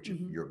do, which if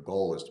your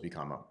goal is to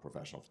become a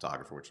professional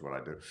photographer, which is what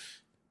I do,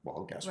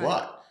 well, guess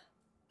what?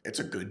 It's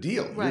a good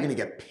deal. Right. You're going to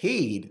get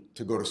paid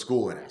to go to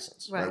school in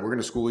essence. Right. We're going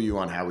to school you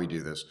on how we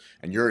do this,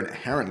 and you're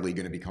inherently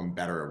going to become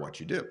better at what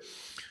you do.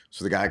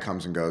 So the guy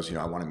comes and goes,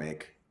 I want to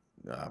make,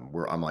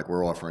 I'm like,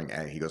 we're offering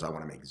A. He goes, I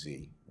want to make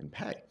Z in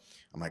pay.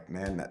 I'm like,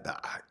 man,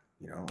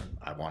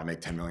 I want to make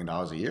 $10 million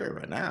a year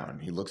right now.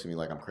 And he looks at me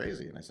like I'm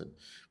crazy. And I said,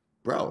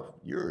 bro,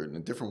 you're in a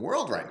different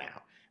world right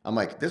now. I'm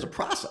like, there's a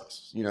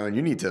process, and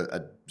you need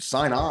to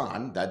sign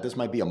on that this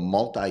might be a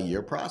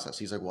multi-year process.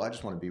 He's like, well, I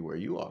just want to be where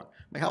you are.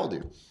 I'm like, how old are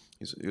you?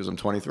 He goes, I'm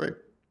 23.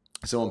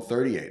 So I'm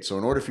 38. So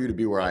in order for you to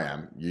be where I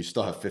am, you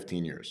still have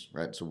 15 years,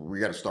 right? So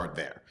we got to start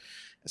there.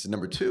 I said,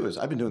 number two is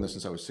I've been doing this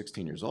since I was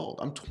 16 years old.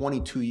 I'm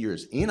 22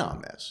 years in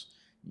on this.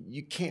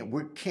 We can't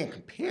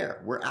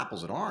compare. We're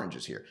apples and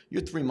oranges here.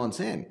 You're 3 months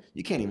in.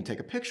 You can't even take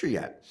a picture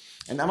yet.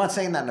 And I'm not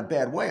saying that in a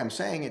bad way. I'm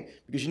saying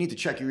it because you need to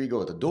check your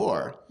ego at the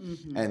door.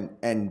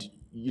 And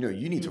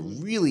you need to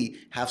really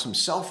have some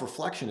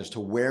self-reflection as to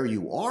where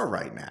you are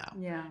right now.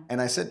 Yeah. And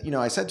I said,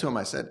 I said to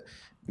him,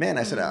 man,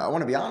 I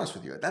want to be honest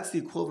with you. That's the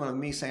equivalent of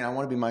me saying I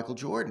want to be Michael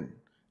Jordan.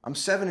 I'm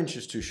 7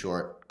 inches too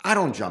short. I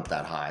don't jump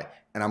that high,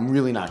 and I'm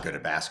really not good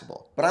at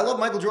basketball. But I love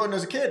Michael Jordan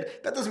as a kid.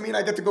 That doesn't mean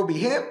I get to go be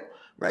him,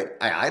 right?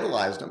 I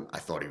idolized him. I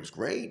thought he was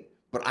great.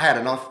 But I had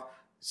enough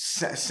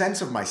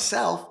sense of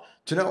myself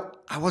to know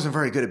I wasn't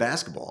very good at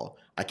basketball.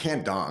 I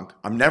can't dunk.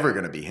 I'm never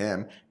going to be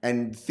him.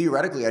 And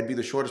theoretically, I'd be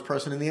the shortest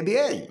person in the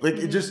NBA. Like,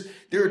 it just,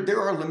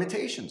 there are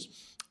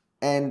limitations.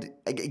 And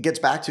it gets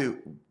back to,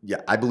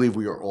 I believe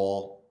we are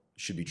all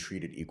should be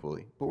treated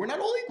equally, but we're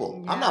not all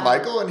equal. Yeah. I'm not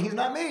Michael and he's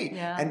not me.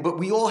 Yeah. But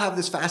we all have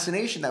this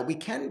fascination that we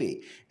can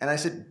be. And I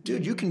said,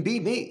 dude, you can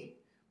be me,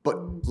 but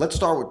let's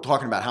start with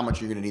talking about how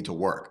much you're going to need to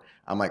work.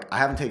 I'm like, I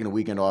haven't taken a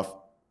weekend off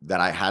that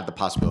I had the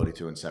possibility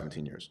to in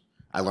 17 years.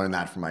 I learned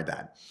that from my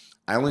dad.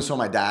 I only saw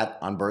my dad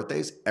on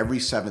birthdays every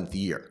 7th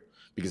year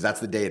because that's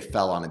the day it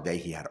fell on a day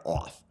he had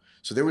off.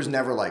 So there was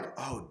never like,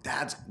 oh,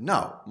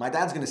 my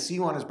dad's going to see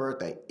you on his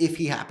birthday if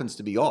he happens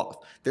to be off.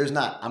 There's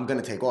not, I'm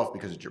going to take off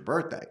because it's your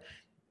birthday.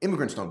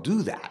 Immigrants don't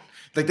do that.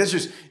 Like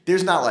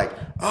there's not like,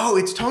 oh,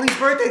 it's Tony's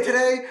birthday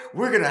today,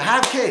 we're gonna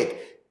have cake.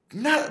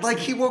 Not like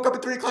he woke up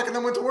at 3 o'clock and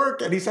then went to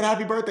work and he said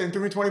happy birthday and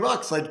threw me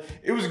 $20. Like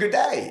it was a good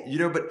day,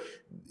 but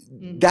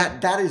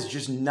that is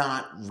just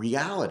not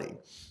reality.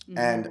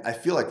 And I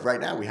feel like right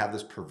now we have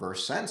this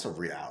perverse sense of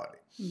reality.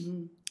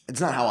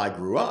 It's not how I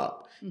grew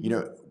up.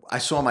 I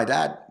saw my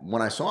dad,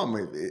 when I saw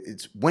him,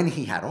 it's when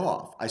he had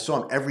off. I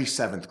saw him every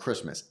 7th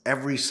Christmas,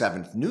 every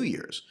 7th New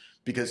Year's,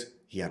 because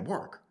he had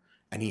work.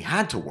 And he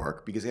had to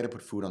work because he had to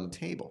put food on the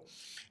table.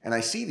 And I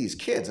see these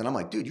kids and I'm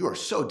like, dude, you are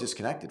so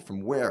disconnected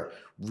from where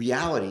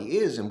reality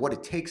is and what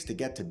it takes to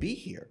get to be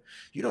here.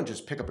 You don't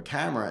just pick up a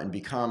camera and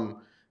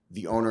become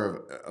the owner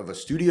of a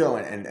studio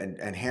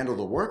and handle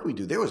the work we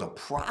do. There was a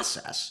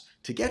process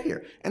to get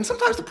here. And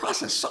sometimes the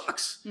process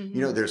sucks.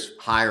 There's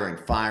hiring,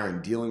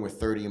 firing, dealing with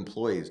 30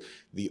 employees,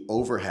 the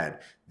overhead,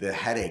 the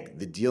headache,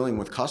 the dealing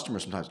with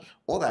customers sometimes.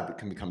 All that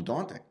can become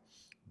daunting.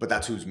 But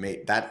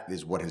that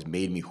is what has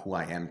made me who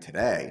I am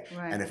today.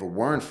 Right. And if it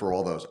weren't for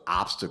all those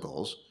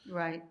obstacles,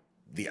 right.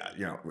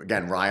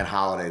 Again, Ryan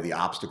Holiday, The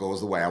Obstacle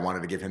is the Way. I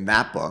wanted to give him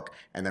that book.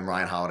 And then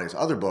Ryan Holiday's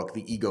other book,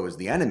 The Ego is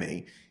the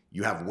Enemy.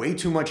 You have way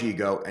too much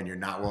ego and you're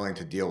not willing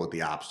to deal with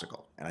the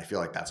obstacle. And I feel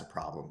like that's a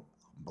problem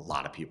a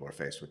lot of people are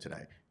faced with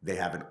today. They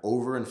have an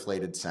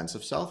overinflated sense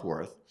of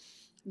self-worth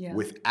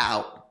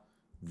without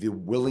the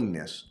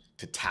willingness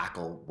to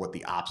tackle what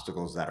the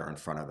obstacles that are in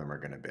front of them are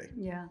going to be.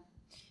 Yeah.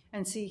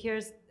 And see,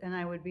 and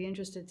I would be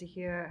interested to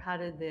hear, how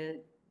did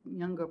the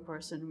younger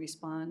person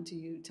respond to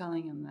you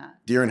telling him that?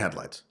 Deer in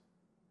headlights.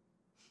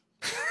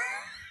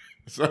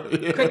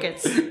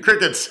 Crickets.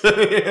 Crickets.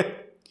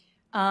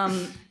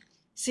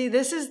 See,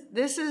 this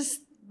is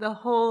the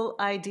whole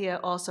idea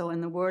also,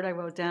 and the word I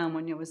wrote down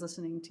when I was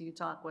listening to you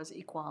talk was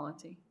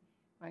equality,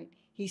 right?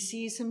 He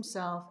sees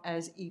himself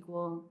as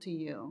equal to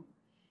you.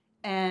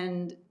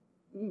 And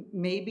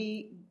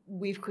maybe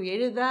we've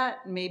created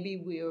that. Maybe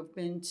we have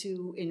been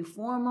too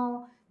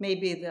informal.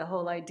 Maybe the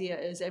whole idea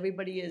is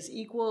everybody is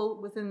equal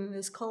within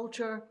this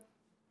culture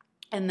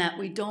and that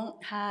we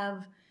don't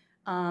have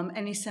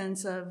any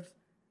sense of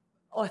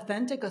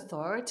authentic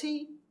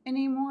authority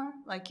anymore,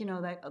 like,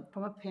 that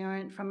from a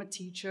parent, from a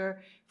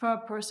teacher, from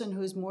a person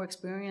who's more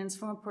experienced,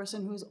 from a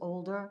person who's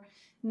older.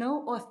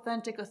 No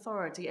authentic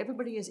authority.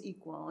 Everybody is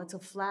equal. It's a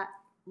flat,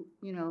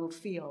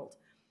 field.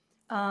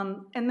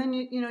 And then,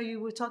 you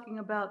were talking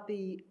about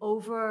the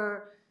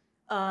over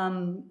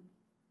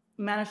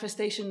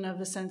manifestation of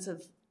the sense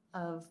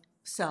of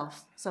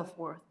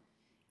self-worth.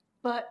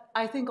 But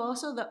I think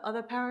also the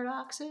other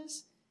paradox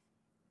is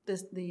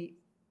the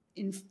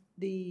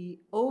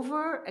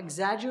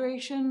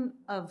over-exaggeration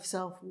of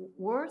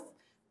self-worth,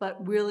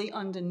 but really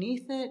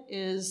underneath it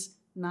is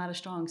not a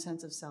strong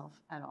sense of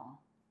self at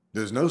all.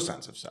 There's no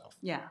sense of self.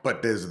 Yeah.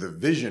 But there's the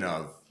vision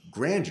of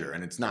grandeur,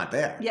 and it's not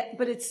there. Yeah,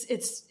 but it's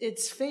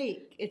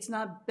fake. It's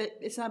not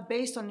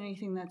based on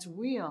anything that's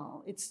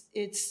real.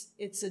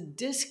 It's a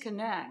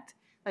disconnect.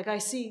 Like I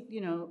see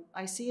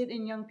it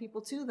in young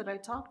people too that I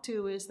talk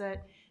to, is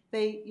that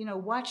they,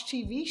 watch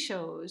TV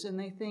shows and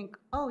they think,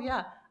 oh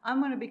yeah, I'm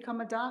going to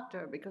become a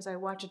doctor because I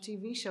watch a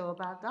TV show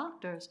about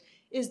doctors.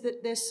 Is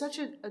that there's such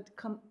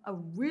a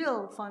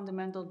real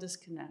fundamental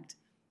disconnect.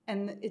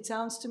 And it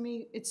sounds to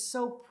me, it's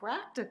so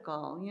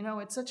practical,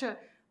 it's such a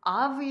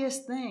obvious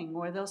thing.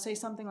 Or they'll say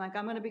something like,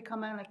 I'm going to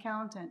become an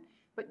accountant,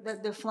 but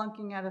that they're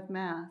flunking out of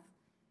math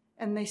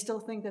and they still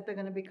think that they're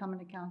going to become an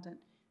accountant.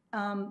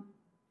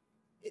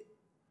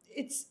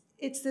 It's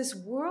this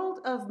world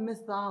of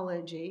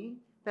mythology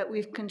that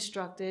we've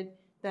constructed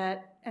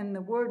that, and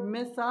the word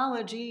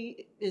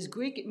mythology is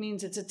Greek, it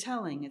means it's a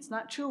telling. It's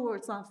not true or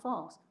it's not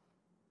false.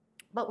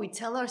 But we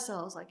tell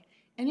ourselves, like,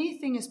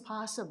 anything is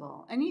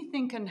possible.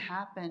 Anything can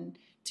happen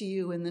to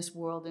you in this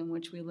world in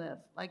which we live.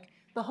 Like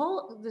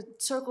the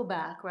circle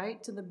back,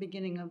 right, to the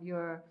beginning of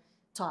your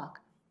talk.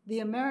 The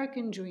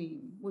American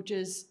dream, which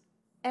is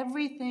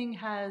everything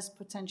has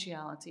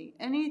potentiality.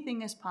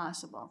 Anything is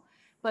possible.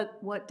 But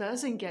what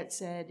doesn't get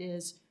said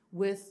is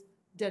with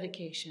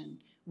dedication,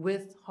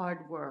 with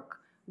hard work,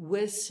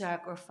 with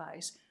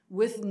sacrifice,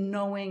 with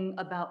knowing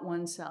about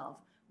oneself,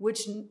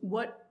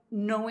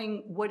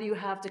 knowing what do you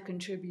have to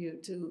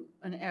contribute to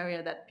an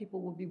area that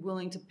people will be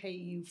willing to pay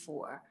you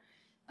for.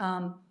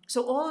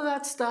 So all of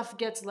that stuff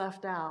gets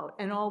left out,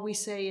 and all we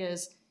say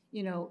is,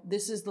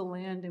 this is the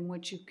land in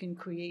which you can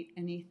create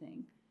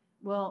anything.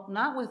 Well,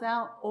 not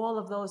without all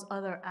of those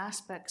other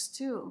aspects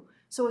too.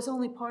 So it's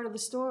only part of the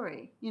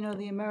story,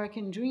 the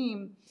American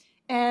dream.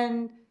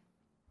 And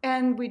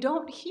we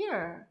don't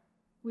hear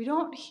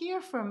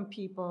from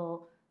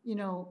people,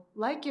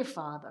 like your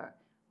father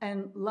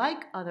and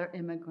like other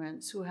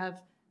immigrants who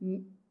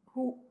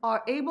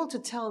are able to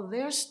tell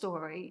their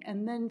story,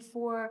 and then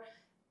for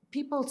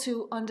people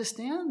to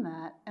understand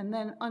that, and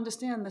then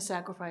understand the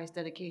sacrifice,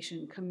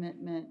 dedication,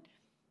 commitment,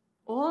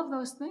 all of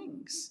those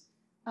things.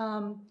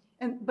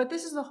 But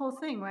this is the whole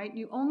thing, right?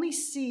 You only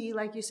see,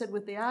 like you said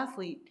with the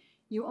athlete,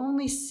 you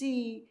only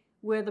see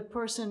where the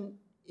person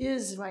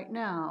is right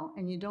now,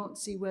 and you don't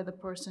see where the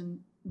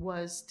person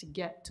was to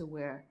get to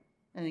where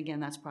And again,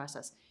 that's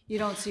process. You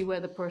don't see where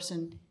the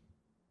person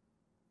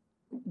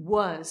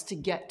was to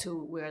get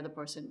to where the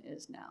person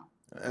is now.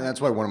 And that's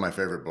why one of my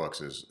favorite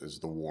books is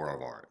The War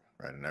of Art,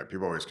 right? And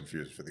people always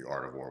confuse for The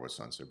Art of War with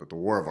Sun Tzu, but The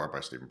War of Art by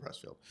Stephen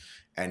Pressfield.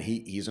 And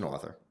he's an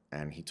author,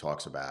 and he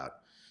talks about,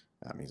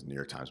 he's a New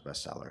York Times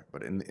bestseller,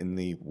 but in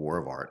The War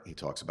of Art, he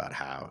talks about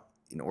how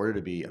in order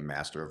to be a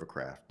master of a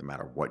craft, no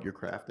matter what your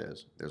craft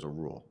is, there's a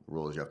rule. The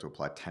rule is you have to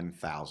apply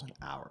 10,000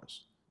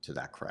 hours to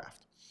that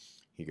craft.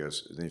 He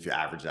goes, and if you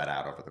average that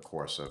out over the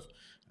course of,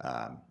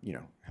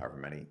 however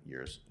many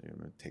years,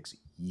 it takes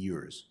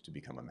years to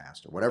become a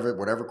master.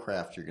 Whatever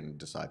craft you're going to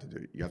decide to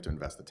do, you have to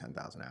invest the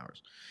 10,000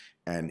 hours.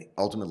 And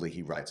ultimately,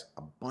 he writes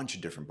a bunch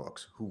of different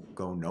books who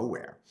go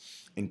nowhere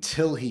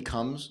until he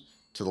comes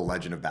to The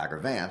Legend of Bagger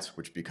Vance,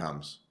 which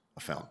becomes a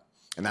film.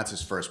 And that's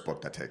his first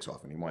book that takes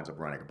off. And he winds up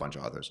running a bunch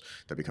of others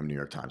that become New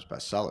York Times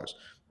bestsellers.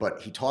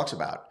 But he talks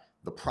about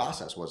the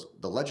process was,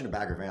 The Legend of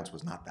Bagger Vance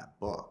was not that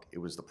book. It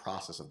was the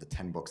process of the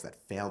 10 books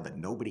that failed that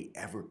nobody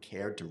ever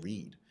cared to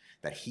read,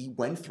 that he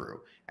went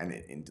through,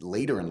 and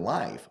later in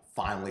life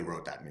finally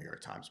wrote that New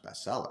York Times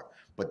bestseller.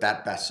 But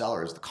that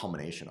bestseller is the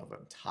culmination of an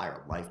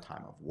entire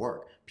lifetime of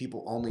work.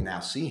 People only now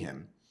see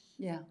him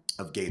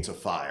of Gates of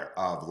Fire,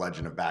 of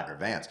Legend of Bagger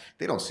Vance.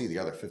 They don't see the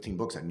other 15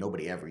 books that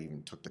nobody ever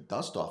even took the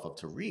dust off of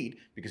to read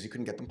because he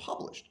couldn't get them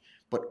published.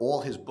 But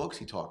all his books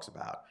he talks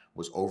about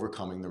was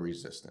overcoming the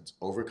resistance,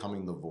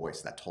 overcoming the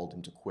voice that told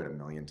him to quit a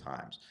million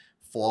times,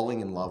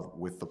 falling in love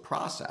with the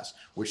process,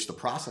 which the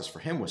process for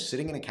him was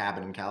sitting in a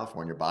cabin in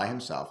California by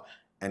himself.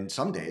 And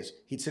some days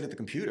he'd sit at the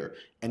computer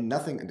and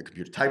nothing, in the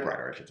computer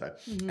typewriter, I should say,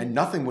 and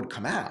nothing would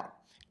come out.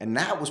 And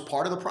that was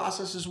part of the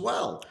process as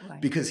well,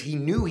 because he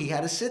knew he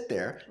had to sit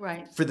there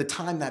for the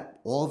time that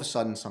all of a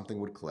sudden something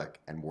would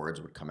click and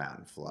words would come out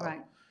and flow.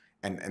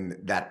 And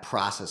that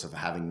process of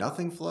having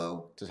nothing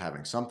flow to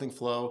having something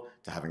flow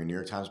to having a New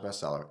York Times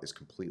bestseller is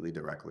completely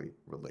directly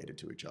related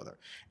to each other.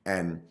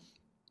 And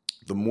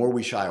the more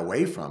we shy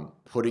away from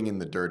putting in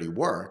the dirty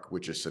work,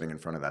 which is sitting in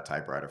front of that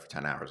typewriter for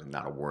 10 hours and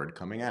not a word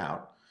coming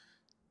out,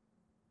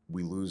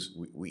 we lose,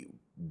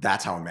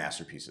 that's how a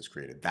masterpiece is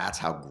created. That's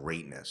how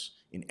greatness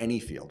in any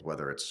field,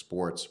 whether it's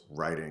sports,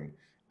 writing,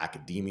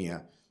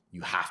 academia,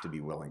 you have to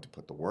be willing to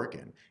put the work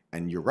in.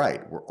 And you're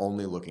right, we're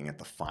only looking at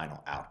the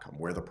final outcome,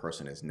 where the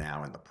person is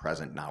now in the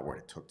present, not what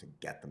it took to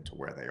get them to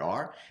where they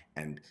are.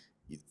 And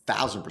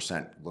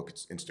 1,000% look at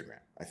Instagram.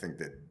 I think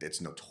that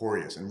it's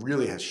notorious and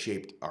really has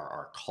shaped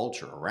our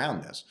culture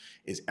around this,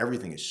 is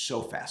everything is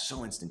so fast,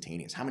 so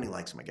instantaneous. How many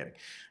likes am I getting?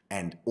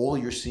 And all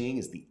you're seeing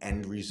is the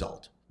end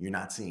result. You're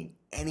not seeing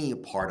any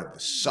part of the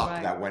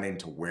suck that went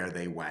into where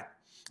they went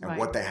and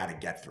what they had to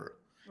get through.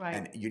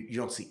 And you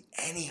don't see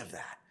any of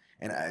that.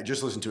 And I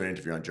just listened to an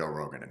interview on Joe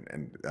Rogan,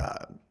 and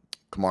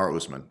Kamaru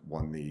Usman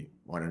won the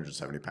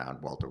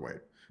 170-pound welterweight,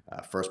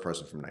 first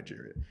person from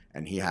Nigeria.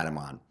 And he had him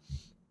on.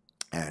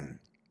 And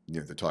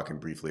they're talking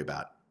briefly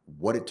about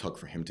what it took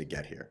for him to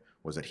get here.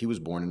 Was that he was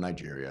born in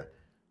Nigeria,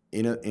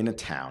 in a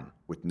town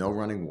with no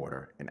running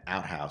water, an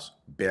outhouse,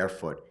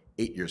 barefoot,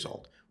 8 years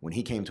old. When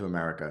he came to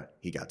America,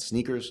 he got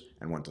sneakers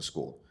and went to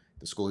school.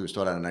 The school he was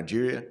taught out in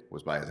Nigeria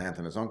was by his aunt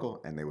and his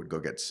uncle, and they would go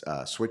get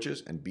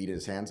switches and beat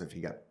his hands if he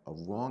got a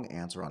wrong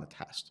answer on a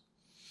test.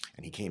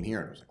 And he came here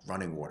and it was like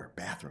running water,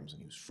 bathrooms,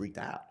 and he was freaked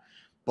out.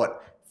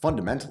 But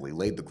fundamentally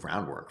laid the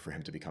groundwork for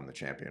him to become the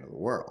champion of the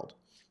world,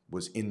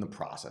 was in the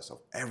process of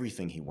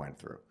everything he went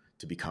through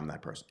to become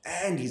that person.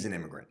 And he's an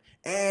immigrant,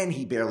 and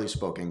he barely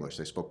spoke English.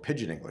 They spoke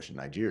pidgin English in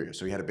Nigeria,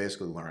 so he had to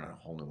basically learn a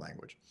whole new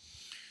language.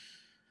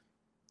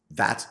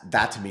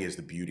 That to me is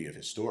the beauty of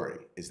his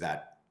story, is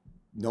that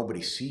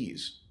nobody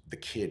sees the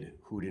kid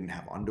who didn't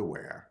have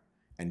underwear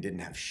and didn't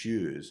have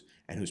shoes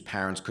and whose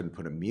parents couldn't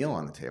put a meal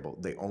on the table.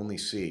 They only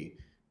see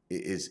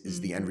is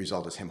the end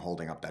result is him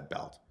holding up that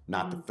belt,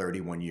 not the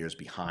 31 years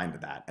behind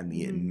that and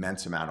the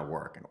immense amount of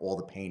work and all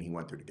the pain he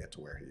went through to get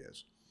to where he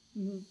is.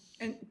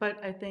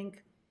 But I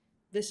think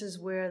this is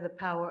where the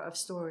power of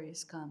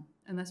stories come.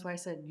 And that's why I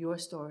said your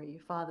story,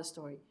 your father's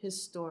story,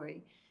 his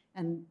story.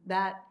 And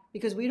that,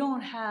 because we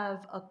don't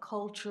have a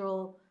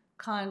cultural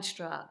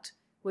construct,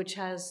 which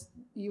has,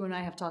 you and I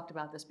have talked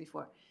about this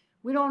before.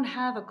 We don't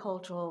have a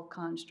cultural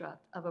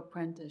construct of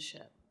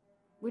apprenticeship.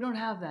 We don't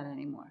have that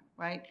anymore,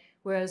 right?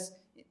 Whereas,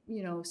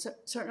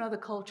 certain other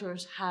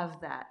cultures have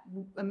that.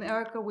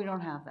 America, we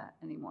don't have that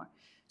anymore.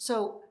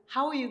 So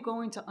how are you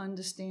going to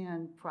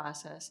understand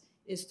process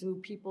is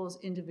through people's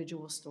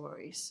individual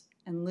stories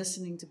and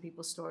listening to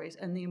people's stories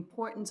and the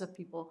importance of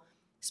people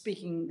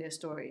speaking their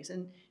stories.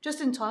 And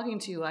just in talking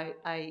to you,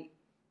 I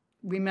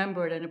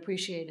remembered and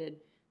appreciated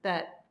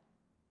that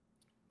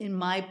in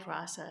my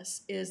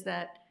process is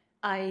that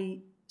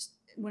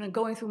when I'm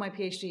going through my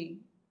PhD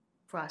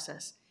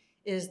process,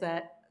 is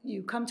that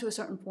you come to a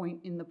certain point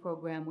in the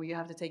program where you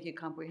have to take your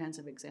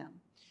comprehensive exam.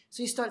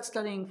 So you start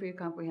studying for your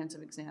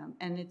comprehensive exam,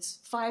 and it's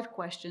 5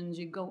 questions.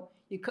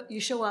 You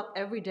show up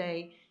every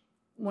day.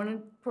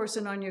 One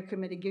person on your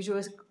committee gives you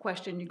a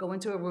question. You go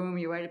into a room,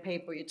 you write a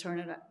paper, you turn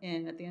it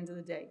in at the end of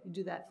the day. You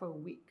do that for a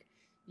week.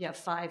 You have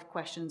 5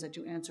 questions that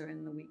you answer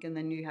in the week, and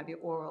then you have your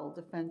oral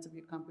defense of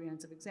your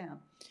comprehensive exam.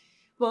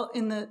 Well,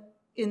 in the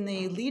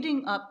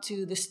leading up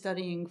to the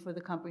studying for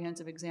the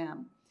comprehensive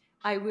exam,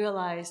 I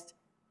realized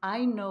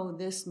I know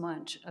this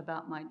much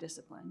about my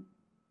discipline.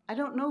 I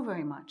don't know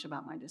very much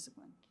about my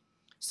discipline.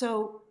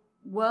 So,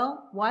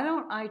 well, why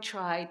don't I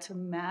try to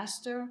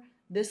master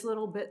this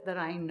little bit that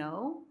I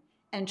know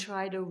and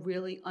try to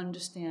really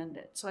understand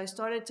it? So I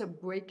started to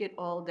break it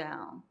all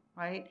down,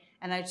 right?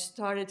 And I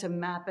started to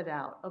map it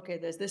out. Okay,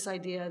 there's this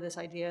idea,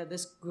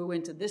 this grew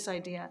into this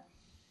idea.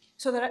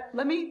 So that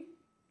let me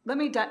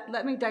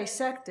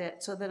dissect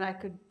it so that I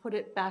could put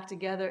it back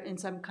together in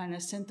some kind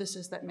of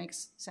synthesis that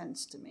makes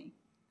sense to me.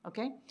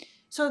 Okay?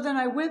 So then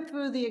I went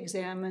through the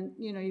exam, and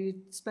you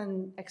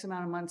spend X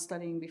amount of months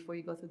studying before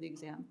you go through the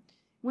exam.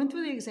 Went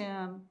through the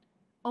exam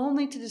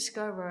only to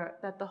discover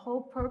that the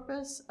whole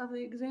purpose of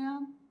the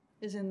exam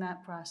is in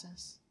that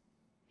process.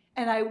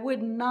 And I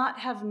would not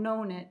have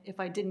known it if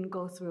I didn't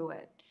go through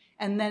it.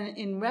 And then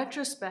in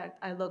retrospect,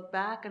 I look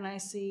back and I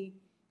see,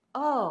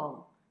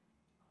 oh,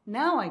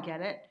 now I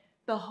get it.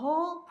 The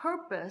whole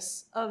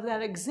purpose of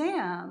that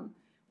exam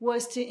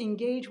was to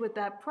engage with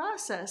that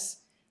process.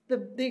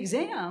 The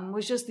exam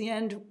was just the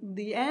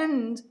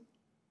end,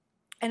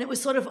 and it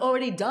was sort of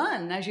already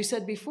done, as you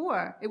said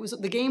before.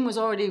 The game was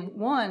already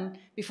won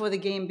before the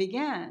game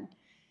began.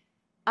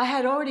 I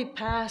had already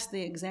passed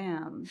the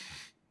exam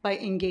by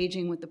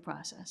engaging with the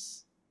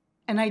process.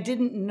 And I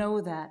didn't know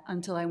that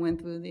until I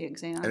went through the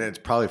exam. And it's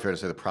probably fair to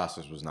say the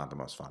process was not the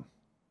most fun.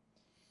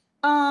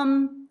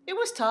 It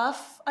was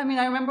tough. I mean,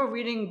 I remember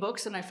reading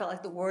books and I felt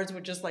like the words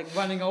were just like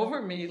running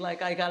over me.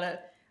 Like I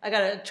gotta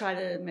try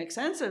to make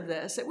sense of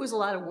this. It was a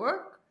lot of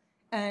work,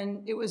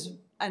 and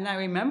I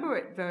remember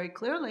it very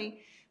clearly.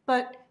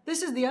 But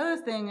this is the other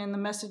thing, and the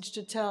message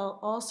to tell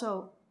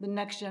also the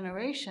next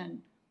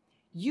generation.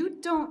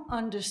 You don't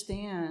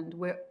understand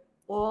where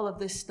all of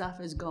this stuff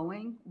is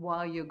going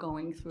while you're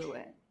going through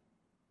it.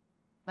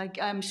 Like,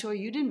 I'm sure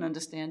you didn't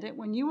understand it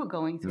when you were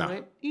going through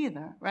it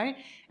either, right?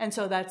 And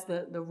so that's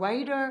the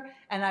writer,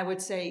 and I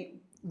would say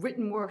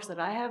written works that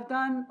I have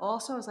done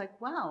also is like,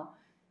 wow,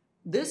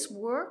 this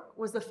work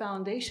was the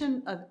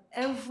foundation of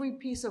every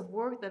piece of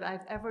work that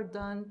I've ever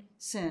done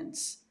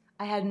since.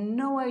 I had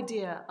no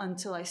idea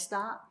until I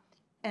stopped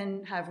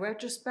and have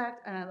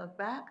retrospect and I look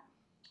back.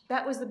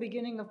 That was the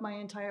beginning of my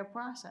entire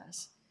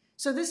process.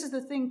 So this is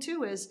the thing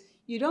too, is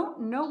you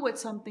don't know what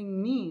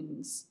something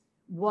means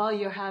while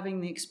you're having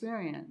the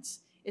experience.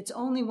 It's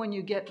only when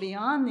you get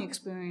beyond the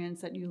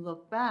experience that you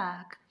look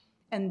back,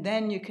 and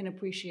then you can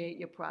appreciate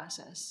your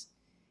process.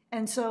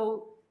 And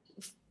so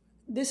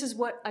this is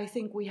what I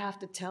think we have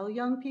to tell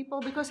young people,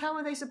 because how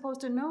are they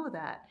supposed to know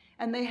that?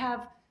 And they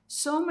have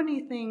so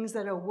many things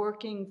that are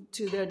working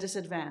to their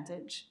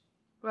disadvantage,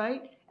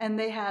 right? And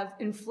they have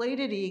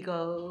inflated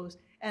egos,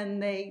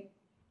 and they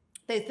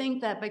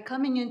think that by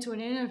coming into an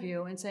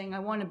interview and saying, I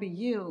want to be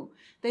you,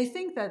 they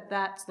think that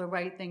that's the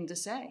right thing to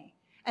say.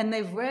 And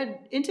they've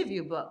read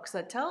interview books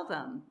that tell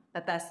them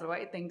that that's the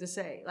right thing to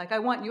say. Like, I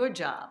want your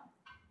job.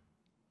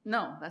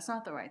 No, that's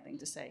not the right thing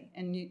to say.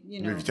 And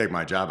you know, if you take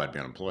my job, I'd be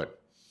unemployed.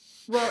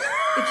 Well,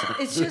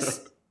 it's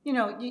just,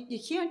 you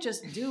can't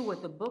just do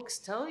what the books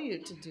tell you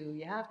to do.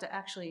 You have to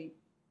actually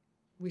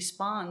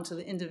respond to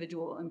the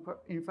individual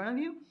in front of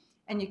you.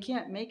 And you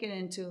can't make it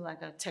into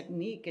like a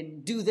technique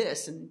and do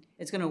this and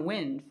it's going to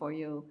win for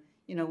you.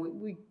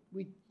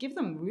 We give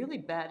them really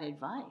bad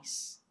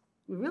advice.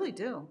 We really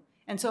do.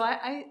 And so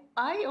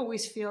I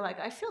always feel like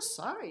I feel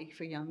sorry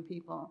for young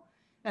people.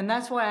 And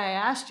that's why I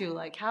asked you,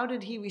 like, how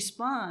did he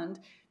respond?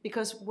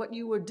 Because what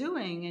you were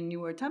doing and you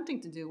were attempting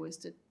to do was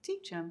to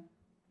teach him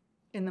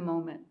in the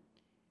moment.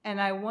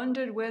 And I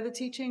wondered where the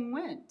teaching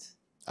went.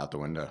 Out the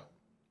window.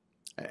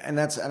 And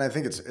I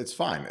think it's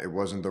fine. It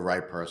wasn't the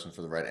right person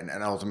for the right.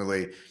 And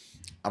ultimately,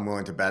 I'm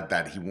willing to bet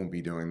that he won't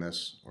be doing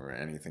this or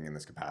anything in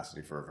this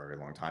capacity for a very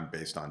long time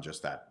based on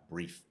just that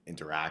brief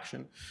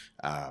interaction.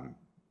 And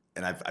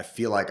I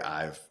feel like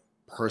I've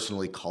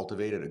personally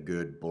cultivated a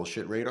good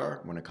bullshit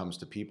radar when it comes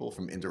to people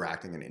from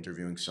interacting and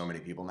interviewing so many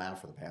people now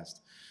for the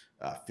past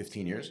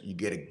 15 years. You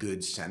get a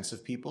good sense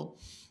of people.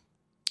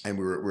 And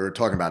we were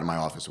talking about it in my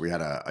office. We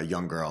had a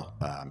young girl.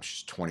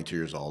 She's 22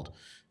 years old.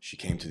 She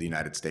came to the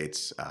United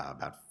States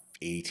about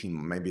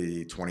 18,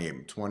 maybe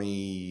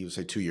 20,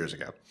 say 2 years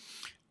ago.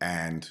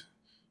 And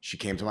she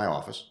came to my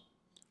office.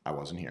 I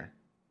wasn't here.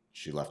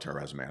 She left her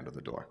resume under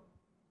the door.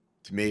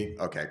 To me,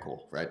 okay,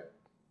 cool, right?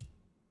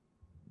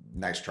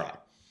 Nice try.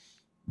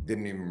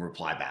 Didn't even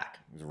reply back.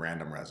 It was a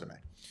random resume.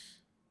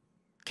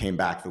 Came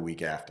back the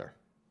week after.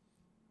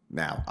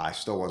 Now, I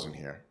still wasn't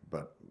here,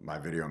 but my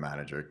video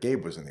manager,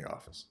 Gabe, was in the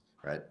office,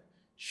 right?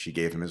 She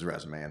gave him his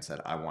resume and said,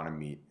 I want to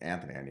meet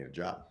Anthony. I need a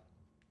job.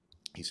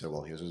 He said,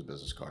 well, here's his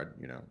business card.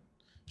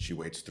 She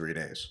waits 3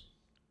 days.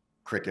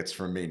 Crickets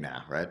from me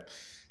now, right?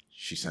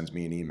 She sends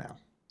me an email.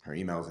 Her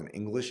email is in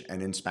English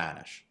and in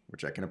Spanish,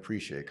 which I can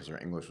appreciate because her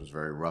English was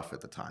very rough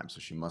at the time. So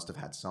she must have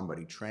had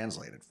somebody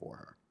translate it for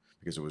her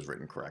because it was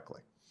written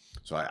correctly.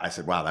 So I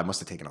said, wow, that must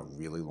have taken a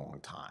really long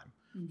time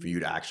for you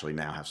to actually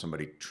now have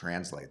somebody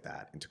translate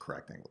that into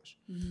correct English.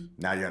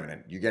 Now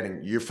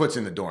your foot's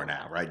in the door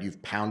now, right?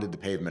 You've pounded the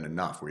pavement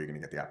enough where you're going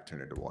to get the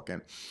opportunity to walk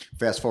in.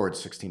 Fast forward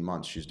 16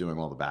 months, she's doing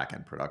all the back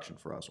end production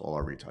for us, all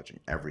our retouching,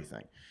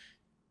 everything.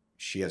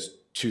 She has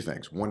two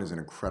things. One is an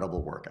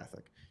incredible work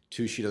ethic.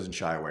 Two, she doesn't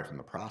shy away from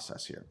the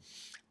process here.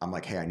 I'm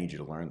like, hey, I need you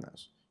to learn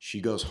this. She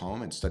goes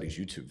home and studies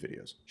YouTube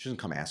videos. She doesn't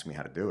come ask me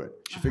how to do it.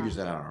 She figures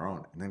that out on her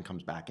own and then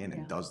comes back in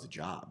and does the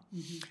job.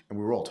 And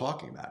we were all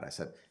talking about it. I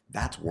said,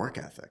 that's work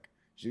ethic.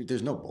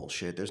 There's no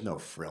bullshit. There's no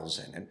frills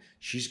in it.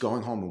 She's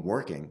going home and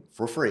working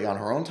for free on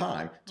her own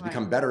time to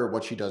become better at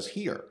what she does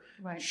here.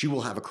 She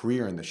will have a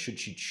career in this should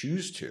she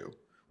choose to,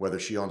 whether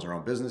she owns her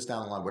own business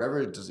down the line,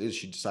 whatever it is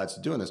she decides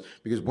to do in this.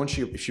 Because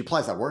if she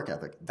applies that work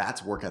ethic,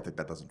 that's work ethic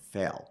that doesn't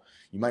fail.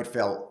 You might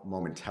fail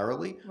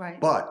momentarily,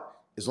 but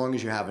as long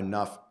as you have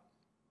enough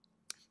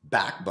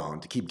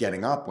backbone to keep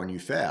getting up when you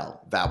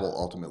fail, that will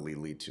ultimately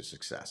lead to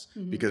success.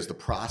 Because the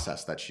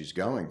process that she's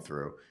going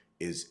through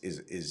is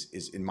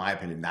in my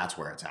opinion, that's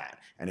where it's at.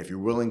 And if you're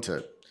willing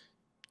to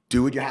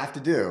do what you have to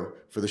do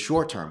for the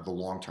short term, the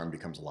long term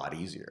becomes a lot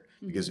easier.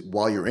 Because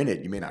while you're in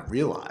it, you may not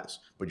realize,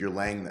 but you're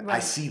laying I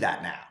see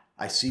that now.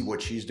 I see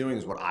what she's doing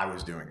is what I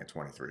was doing at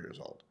 23 years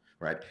old.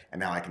 Right? And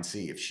now I can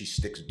see if she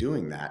sticks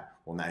doing that,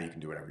 well, now you can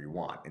do whatever you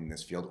want in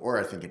this field, or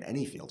I think in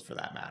any field for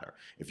that matter,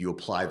 if you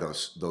apply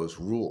those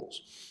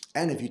rules.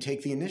 And if you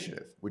take the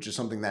initiative, which is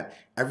something that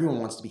everyone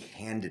wants to be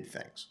handed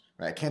things,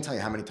 right? I can't tell you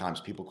how many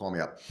times people call me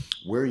up,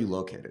 where are you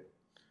located?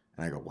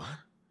 And I go, what?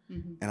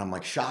 And I'm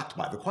like shocked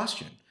by the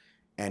question.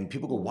 And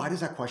people go, why does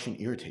that question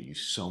irritate you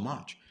so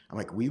much? I'm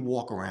like, we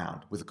walk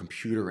around with a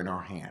computer in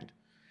our hand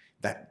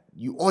that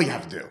all you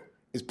have to do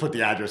is put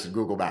the address in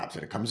Google Maps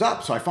and it comes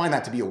up. So I find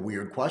that to be a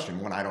weird question,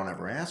 one I don't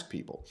ever ask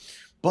people.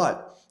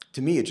 But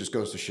to me, it just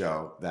goes to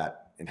show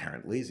that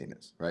inherent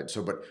laziness, right?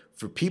 So, but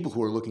for people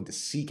who are looking to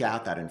seek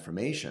out that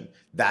information,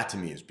 that to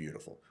me is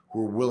beautiful.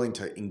 Who are willing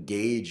to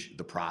engage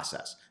the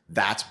process,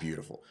 that's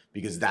beautiful,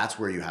 because that's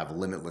where you have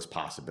limitless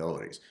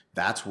possibilities.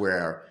 That's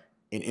where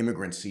an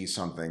immigrant sees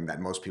something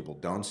that most people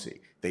don't see.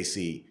 They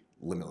see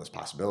limitless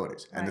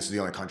possibilities. And this is the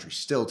only country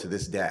still to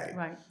this day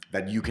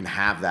that you can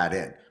have that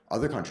in.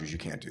 Other countries, you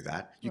can't do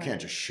that. You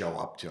can't just show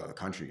up to other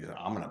countries.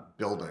 I'm going to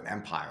build an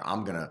empire.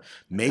 I'm going to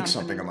make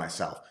something of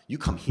myself. You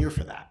come here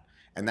for that.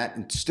 And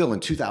that still in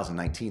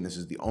 2019, this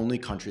is the only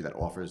country that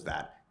offers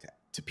that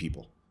to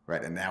people,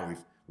 right? And now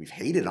we've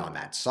hated on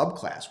that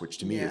subclass, which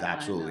to me is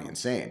absolutely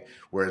insane.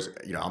 Whereas,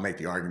 I'll make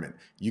the argument,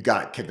 you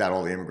got kicked out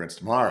all the immigrants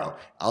tomorrow.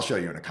 I'll show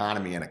you an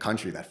economy in a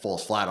country that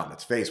falls flat on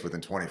its face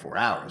within 24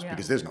 hours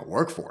because there's no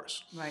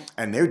workforce.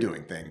 And they're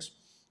doing things.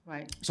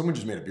 Someone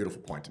just made a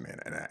beautiful point to me.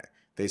 And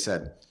they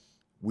said,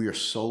 we are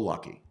so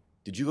lucky.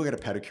 Did you go get a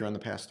pedicure in the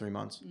past 3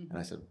 months? And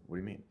I said, what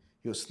do you mean?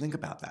 He goes, think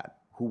about that.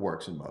 Who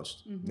works in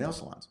most nail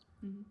salons?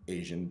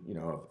 Asian,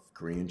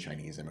 Korean,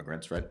 Chinese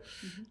immigrants, right?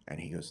 And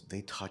he goes,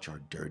 they touch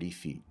our dirty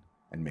feet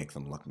and make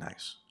them look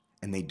nice.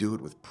 And they do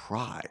it with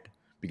pride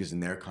because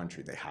in their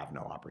country, they have no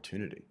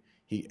opportunity.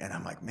 And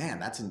I'm like,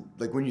 man,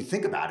 like when you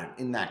think about it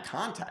in that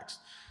context,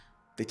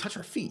 they touch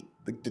our feet,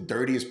 the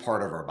dirtiest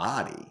part of our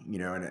body,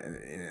 in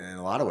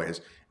a lot of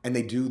ways, and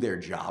they do their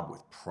job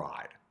with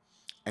pride.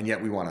 And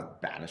yet we want to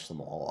banish them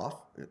all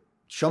off.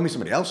 Show me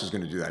somebody else who's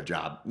going to do that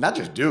job. Not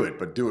just do it,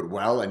 but do it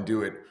well and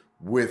do it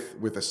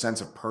with a sense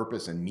of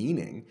purpose and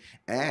meaning.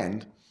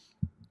 And,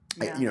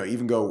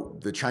 even go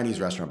the Chinese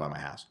restaurant by my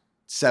house.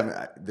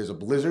 There's a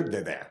blizzard,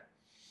 they're there.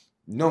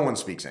 No one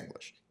speaks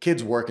English.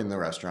 Kids work in the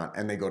restaurant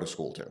and they go to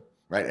school too,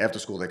 right? After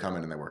school, they come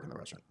in and they work in the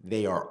restaurant.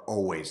 They are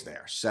always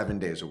there, 7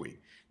 days a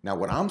week. Now,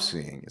 what I'm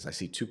seeing is I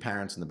see two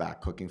parents in the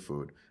back cooking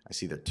food. I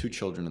see their two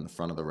children in the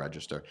front of the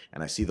register.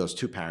 And I see those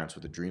two parents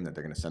with a dream that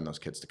they're going to send those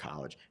kids to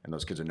college. And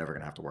those kids are never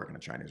going to have to work in a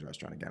Chinese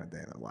restaurant again a day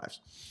in their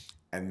lives.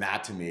 And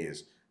that to me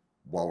is,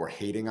 while we're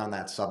hating on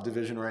that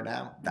subdivision right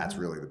now, that's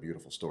really the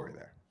beautiful story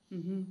there.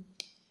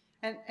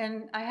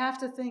 And I have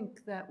to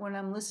think that when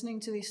I'm listening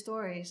to these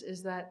stories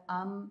is that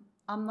I'm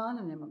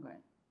not an immigrant.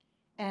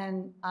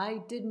 And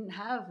I didn't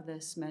have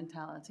this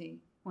mentality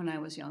when I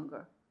was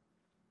younger.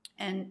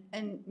 And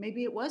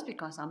maybe it was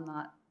because I'm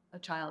not a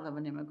child of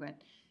an immigrant.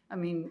 I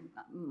mean,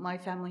 my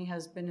family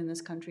has been in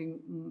this country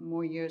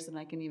more years than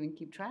I can even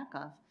keep track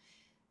of.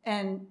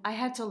 And I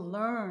had to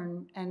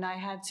learn and I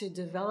had to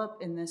develop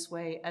in this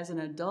way as an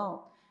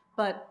adult.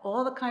 But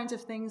all the kinds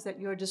of things that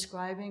you're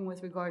describing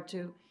with regard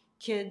to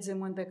kids and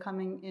when they're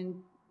coming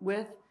in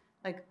with,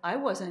 like I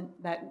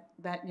wasn't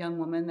that young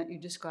woman that you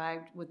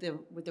described with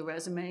the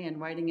resume and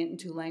writing it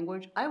into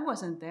language. I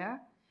wasn't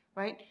there.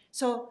 Right?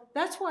 So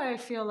that's why I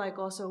feel like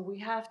also we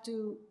have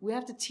to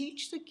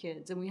teach the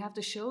kids and we have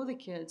to show the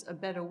kids a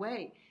better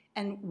way.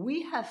 And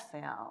we have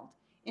failed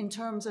in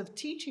terms of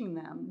teaching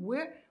them.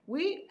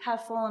 We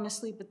have fallen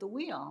asleep at the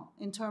wheel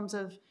in terms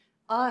of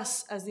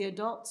us as the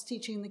adults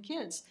teaching the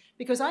kids.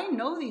 Because I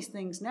know these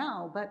things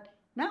now, but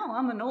now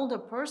I'm an older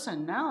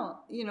person.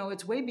 Now,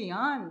 it's way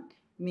beyond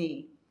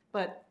me.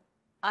 But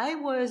I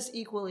was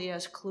equally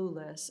as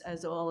clueless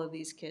as all of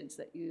these kids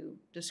that you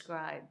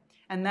described.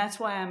 And that's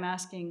why I'm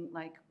asking,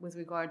 like, with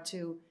regard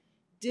to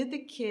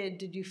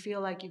did you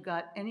feel like you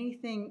got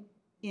anything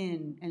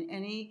in and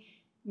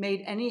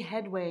made any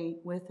headway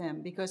with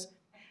him? Because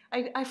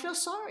I feel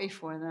sorry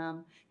for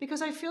them,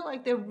 because I feel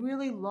like they're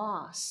really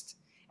lost.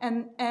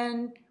 And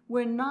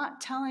we're not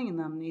telling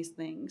them these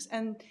things.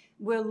 And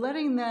we're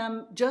letting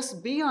them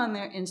just be on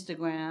their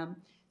Instagram,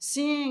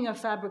 seeing a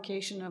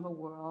fabrication of a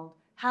world,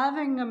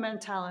 having a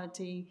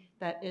mentality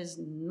that is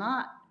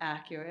not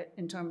accurate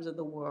in terms of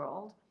the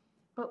world.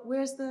 But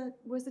where's the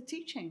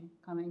teaching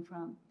coming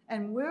from?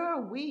 And where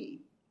are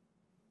we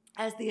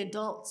as the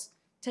adults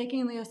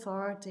taking the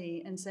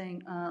authority and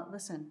saying,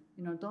 listen,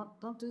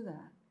 don't do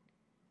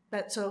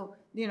that. So,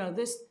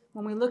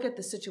 when we look at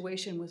the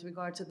situation with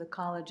regard to the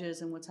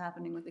colleges and what's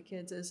happening with the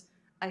kids,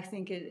 I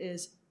think it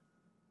is,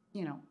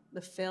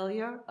 the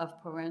failure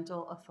of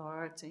parental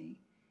authority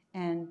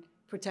and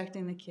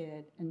protecting the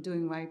kid and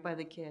doing right by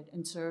the kid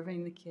and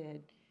serving the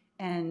kid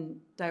and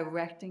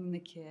directing the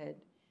kid.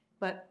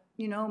 But,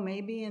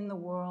 maybe in the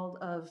world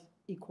of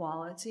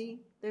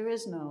equality, there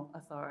is no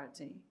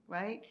authority,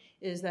 right?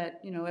 Is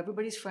that,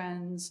 everybody's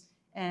friends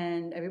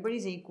and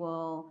everybody's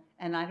equal,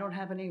 and I don't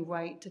have any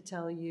right to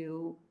tell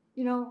you,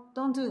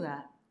 don't do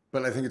that.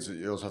 But I think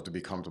you also have to be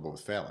comfortable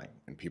with failing,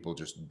 and people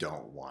just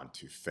don't want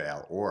to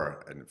fail.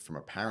 And from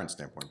a parent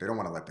standpoint, they don't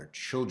want to let their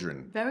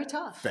children Very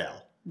tough.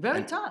 fail.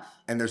 Very tough.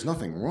 And there's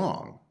nothing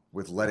wrong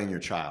with letting your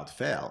child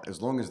fail,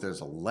 as long as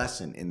there's a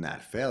lesson in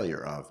that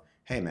failure of,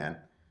 hey man,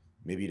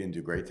 maybe you didn't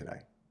do great today.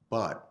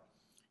 But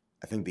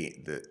I think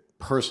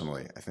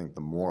personally, I think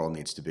the moral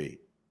needs to be,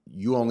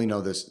 you only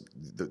know this,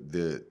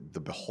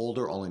 the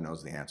beholder only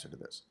knows the answer to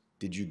this.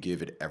 Did you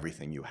give it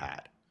everything you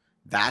had?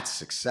 That's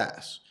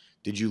success.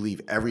 Did you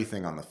leave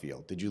everything on the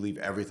field? Did you leave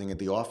everything at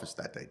the office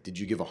that day? Did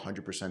you give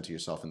 100% to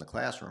yourself in the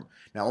classroom?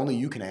 Now, only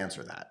you can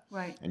answer that.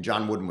 Right. And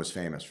John Wooden was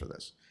famous for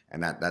this.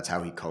 And that's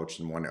how he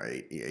coached and won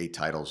eight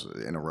titles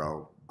in a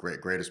row.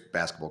 Greatest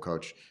basketball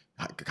coach,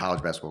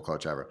 college basketball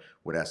coach ever,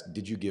 would ask,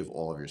 did you give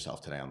all of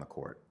yourself today on the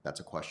court?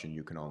 That's a question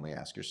you can only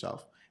ask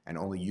yourself. And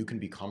only you can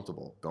be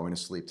comfortable going to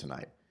sleep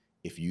tonight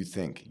if you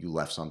think you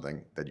left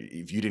something,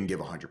 if you didn't give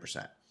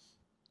 100%.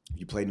 If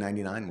you played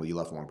 99, well, you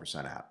left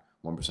 1% out.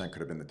 1% could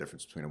have been the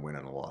difference between a win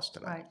and a loss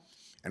today. Right.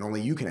 And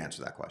only you can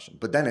answer that question.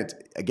 But then it's,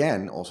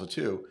 again, also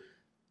too,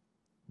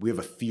 we have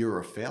a fear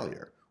of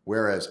failure.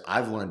 Whereas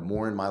I've learned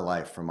more in my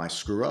life from my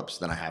screw-ups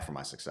than I have from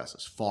my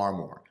successes. Far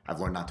more. I've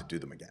learned not to do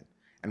them again.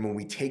 And when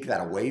we take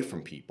that away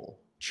from people,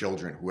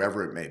 children,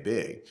 whoever it may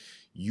be,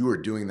 you are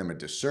doing them a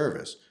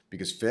disservice,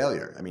 because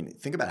failure, I mean,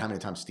 think about how many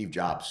times Steve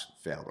Jobs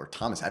failed, or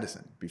Thomas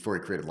Edison before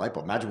he created light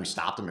bulb. Imagine we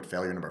stopped him at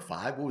failure number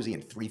 5. What was he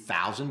in,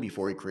 3,000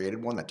 before he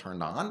created one that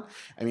turned on?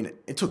 I mean,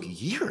 it took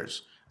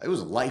years. It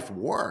was life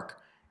work,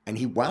 and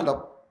he wound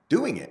up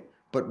doing it.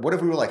 But what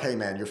if we were like, hey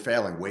man, you're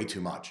failing way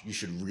too much. You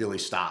should really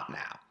stop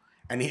now.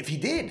 And if he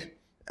did,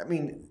 I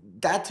mean,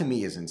 that to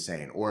me is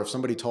insane. Or if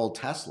somebody told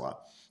Tesla,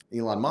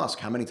 Elon Musk,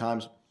 how many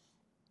times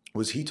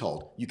was he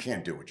told, you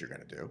can't do what you're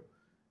going to do?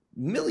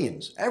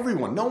 Millions,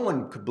 everyone, no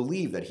one could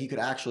believe that he could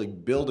actually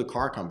build a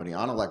car company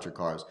on electric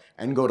cars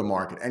and go to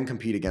market and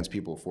compete against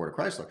people at Ford or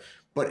Chrysler.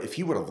 But if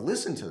he would have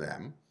listened to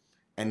them,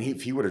 and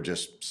if he would have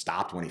just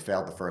stopped when he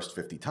failed the first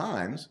 50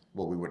 times,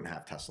 well, we wouldn't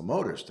have Tesla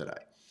Motors today.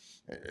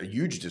 A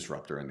huge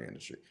disruptor in the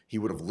industry. He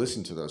would have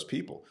listened to those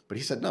people. But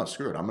he said, no,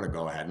 screw it. I'm going to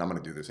go ahead and I'm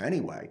going to do this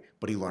anyway.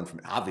 But he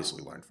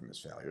obviously learned from his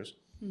failures.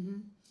 Mm-hmm.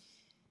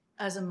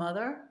 As a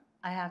mother,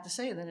 I have to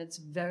say that it's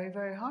very,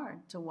 very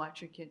hard to watch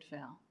your kid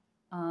fail.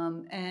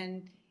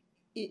 And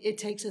it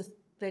takes a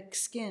thick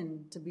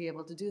skin to be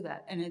able to do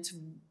that. And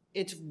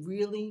it's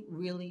really,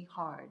 really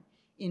hard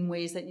in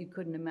ways that you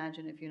couldn't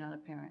imagine if you're not a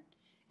parent.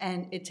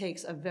 And it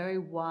takes a very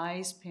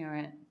wise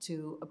parent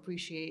to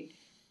appreciate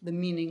the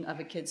meaning of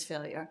a kid's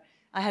failure.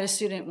 I had a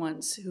student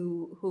once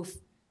who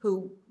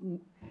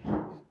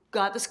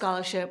got the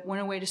scholarship,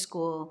 went away to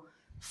school,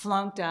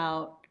 flunked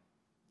out,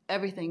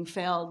 everything,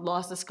 failed,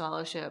 lost the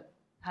scholarship,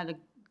 had to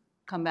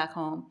come back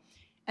home.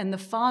 And the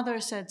father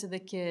said to the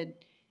kid,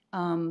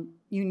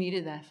 you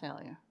needed that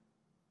failure.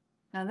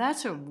 Now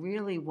that's a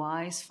really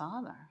wise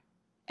father.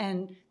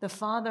 And the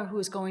father who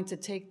is going to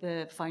take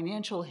the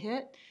financial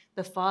hit,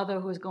 the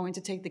father who is going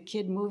to take the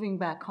kid moving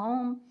back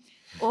home,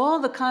 all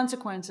the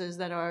consequences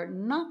that are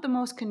not the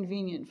most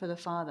convenient for the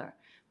father.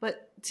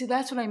 But see,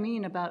 that's what I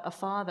mean about a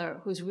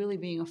father who's really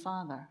being a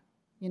father,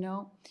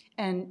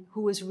 and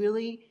who is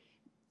really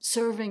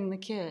serving the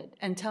kid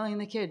and telling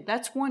the kid,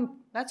 that's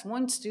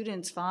one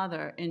student's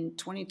father in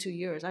 22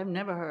 years. I've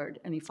never heard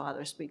any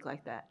father speak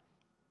like that.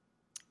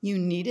 You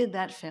needed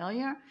that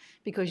failure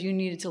because you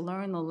needed to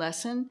learn the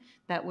lesson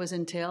that was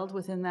entailed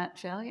within that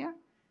failure.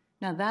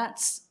 Now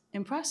that's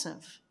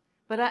impressive.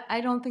 But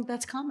I don't think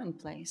that's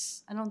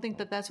commonplace. I don't think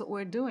that that's what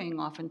we're doing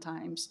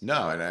oftentimes.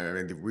 No, and I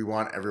mean, we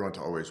want everyone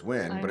to always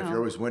win, but if you're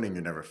always winning,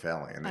 you're never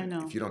failing. And I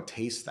know. If you don't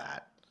taste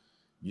that,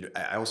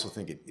 I also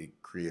think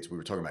it creates, we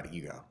were talking about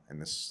ego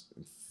and this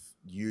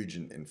huge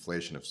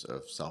inflation of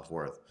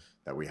self-worth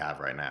that we have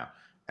right now.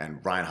 And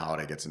Ryan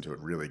Holiday gets into it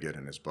really good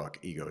in his book,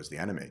 Ego is the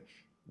Enemy.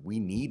 We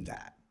need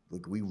that.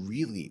 Like, we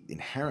really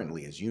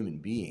inherently as human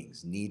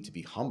beings need to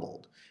be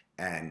humbled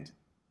And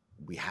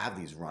we have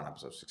these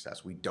run-ups of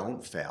success. We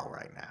don't fail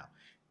right now.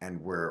 And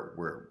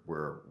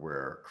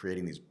we're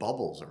creating these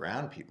bubbles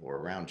around people or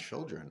around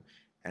children.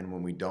 And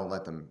when we don't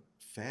let them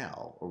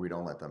fail, or we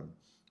don't let them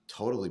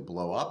totally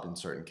blow up in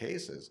certain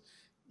cases,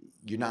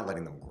 you're not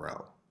letting them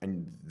grow.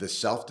 And the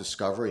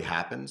self-discovery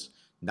happens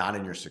not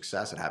in your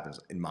success. It happens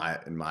in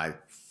my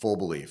full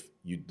belief.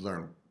 You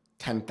learn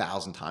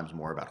 10,000 times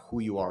more about who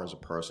you are as a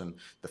person,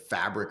 the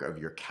fabric of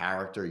your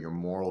character, your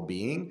moral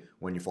being,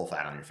 when you fall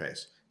flat on your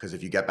face. Because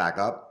if you get back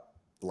up,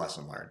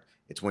 lesson learned.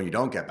 It's when you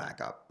don't get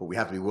back up. But we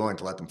have to be willing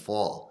to let them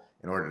fall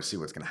in order to see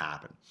what's going to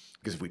happen.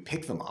 Because if we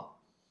pick them up,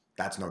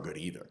 that's no good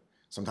either.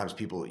 Sometimes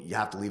people, you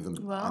have to leave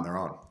them on their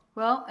own.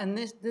 Well, and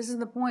this is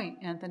the point,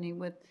 Anthony,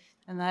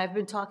 and I've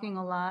been talking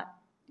a lot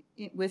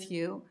with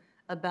you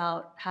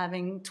about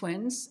having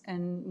twins,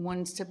 and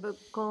one's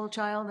typical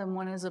child and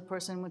one is a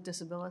person with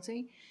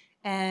disability.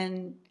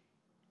 And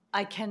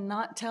I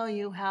cannot tell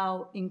you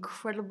how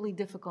incredibly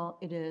difficult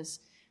it is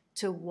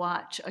to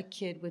watch a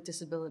kid with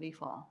disability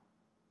fall.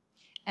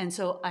 And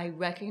so I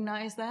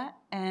recognize that,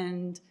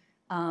 and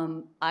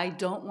I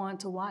don't want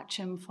to watch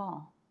him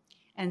fall.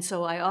 And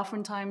so I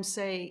oftentimes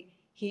say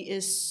he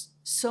is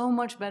so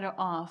much better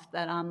off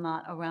that I'm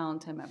not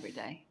around him every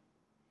day,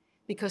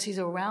 because he's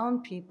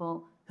around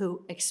people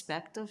who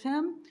expect of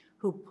him,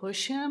 who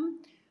push him,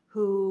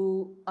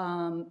 who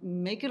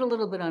make it a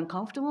little bit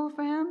uncomfortable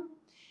for him.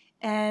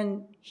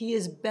 And he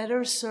is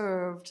better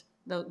served,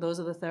 those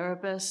are the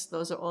therapists,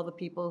 those are all the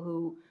people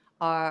who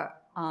are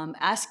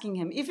asking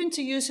him, even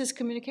to use his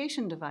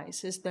communication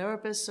device. His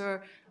therapists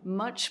are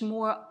much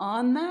more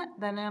on that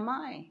than am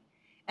I.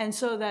 And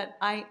so that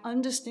I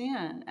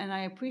understand and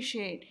I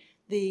appreciate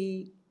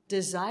the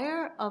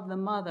desire of the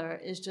mother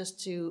is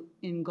just to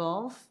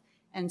engulf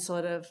and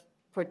sort of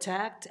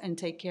protect and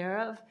take care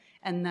of,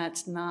 and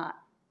that's not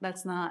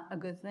a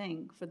good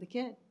thing for the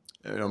kid.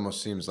 It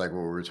almost seems like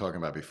what we were talking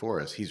about before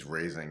is he's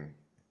raising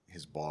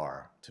his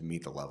bar to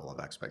meet the level of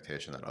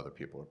expectation that other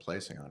people are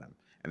placing on him.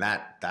 And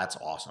that's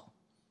awesome.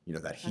 You know,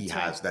 that he That's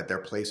has, right.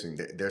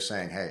 that they're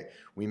saying, hey,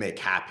 we may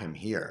cap him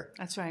here.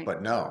 That's right.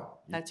 But no.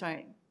 That's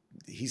right.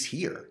 He's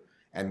here.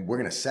 And we're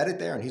going to set it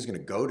there, and he's going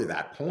to go to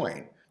that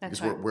point. That's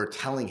because right. we're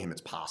telling him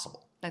it's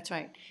possible. That's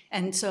right.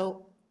 And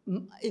so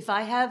if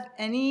I have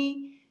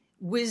any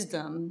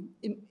wisdom,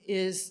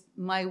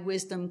 my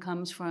wisdom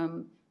comes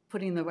from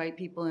putting the right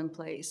people in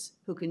place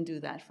who can do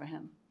that for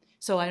him.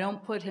 So I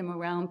don't put him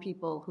around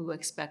people who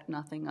expect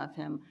nothing of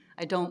him.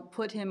 I don't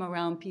put him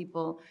around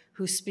people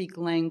who speak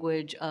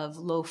language of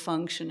low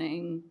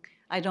functioning.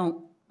 I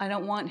don't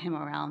want him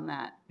around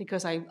that,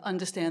 because I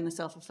understand the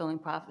self-fulfilling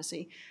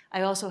prophecy.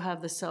 I also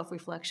have the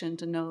self-reflection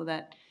to know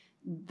that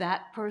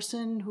that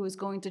person who is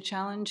going to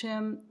challenge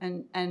him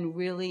and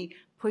really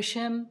push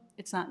him,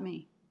 it's not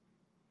me.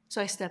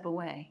 So I step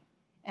away.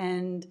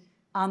 And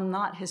I'm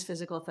not his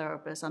physical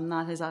therapist. I'm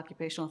not his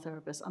occupational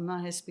therapist. I'm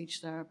not his speech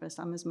therapist.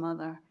 I'm his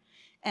mother.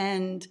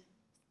 And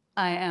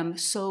I am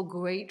so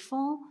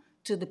grateful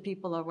to the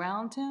people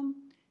around him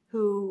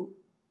who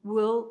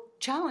will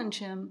challenge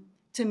him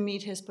to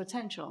meet his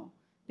potential,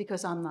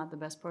 because I'm not the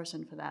best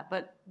person for that.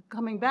 But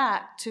coming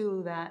back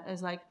to that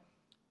is like,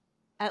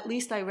 at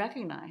least I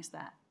recognize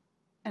that.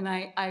 And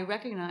I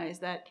recognize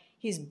that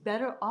he's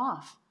better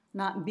off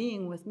not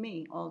being with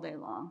me all day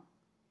long.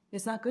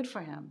 It's not good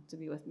for him to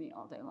be with me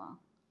all day long,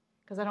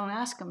 because I don't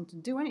ask him to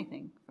do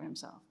anything for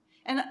himself.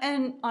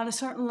 And on a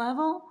certain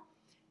level,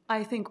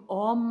 I think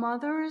all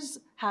mothers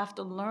have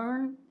to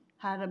learn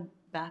how to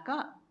back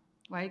up,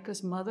 right?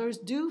 Because mothers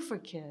do for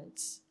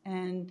kids.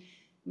 And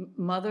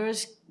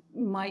mothers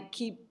might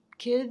keep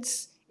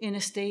kids in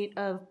a state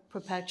of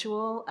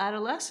perpetual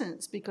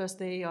adolescence because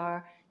they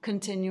are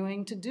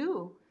continuing to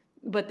do.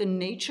 But the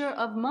nature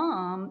of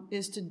mom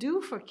is to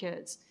do for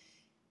kids.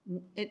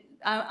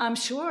 I'm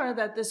sure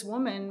that this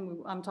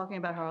woman, I'm talking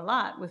about her a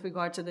lot with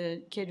regard to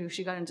the kid who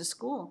she got into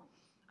school,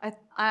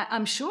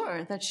 I'm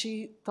sure that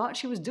she thought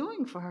she was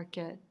doing for her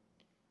kid.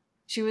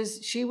 She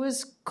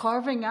was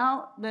carving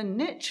out the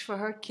niche for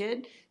her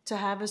kid to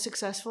have a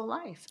successful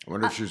life. I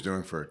wonder if she was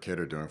doing for a kid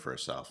or doing for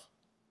herself.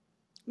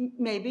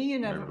 Maybe you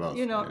never, Maybe both,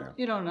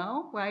 you don't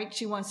know, right?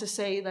 She wants to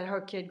say that her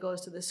kid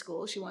goes to this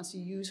school. She wants to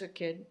use her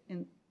kid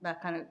in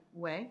that kind of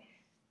way.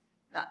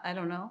 I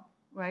don't know,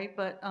 right?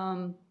 But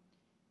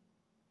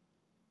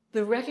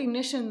the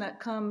recognition that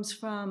comes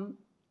from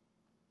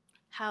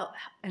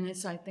and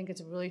I think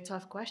it's a really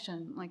tough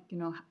question. Like,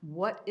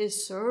 what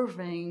is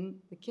serving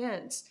the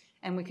kids?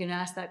 And we can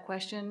ask that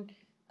question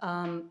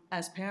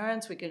as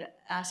parents. We could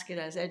ask it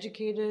as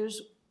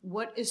educators.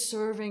 What is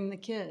serving the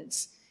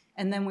kids?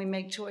 And then we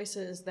make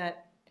choices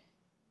that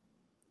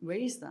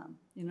raise them.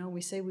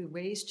 We say we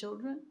raise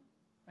children,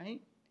 right?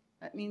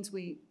 That means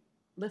we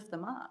lift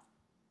them up.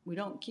 We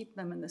don't keep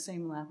them in the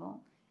same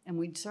level. And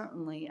we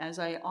certainly, as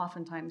I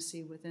oftentimes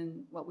see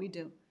within what we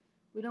do,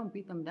 we don't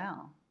beat them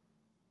down.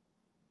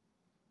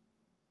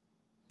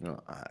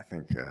 I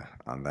think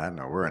on that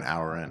note, we're an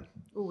hour in.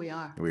 Oh, we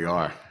are. We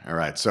are. All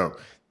right. So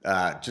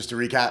just to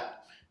recap,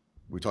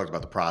 we talked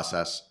about the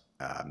process.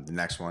 The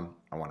next one,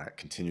 I want to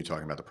continue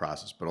talking about the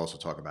process, but also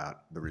talk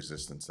about the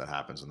resistance that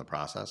happens in the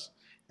process.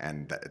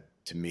 And that,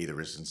 to me, the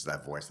resistance is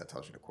that voice that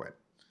tells you to quit,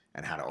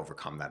 and how to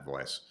overcome that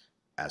voice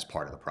as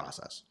part of the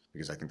process.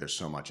 Because I think there's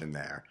so much in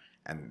there,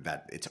 and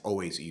that it's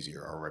always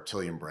easier. Our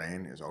reptilian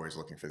brain is always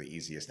looking for the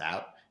easiest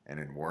out. And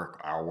in work,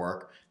 our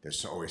work,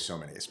 there's always so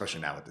many,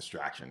 especially now with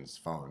distractions,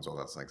 phones, all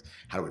those things.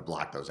 How do we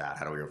block those out?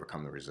 How do we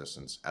overcome the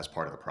resistance as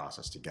part of the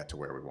process to get to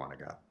where we want to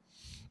go?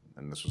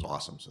 And this was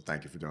awesome. So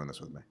thank you for doing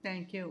this with me.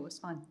 Thank you. It was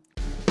fun.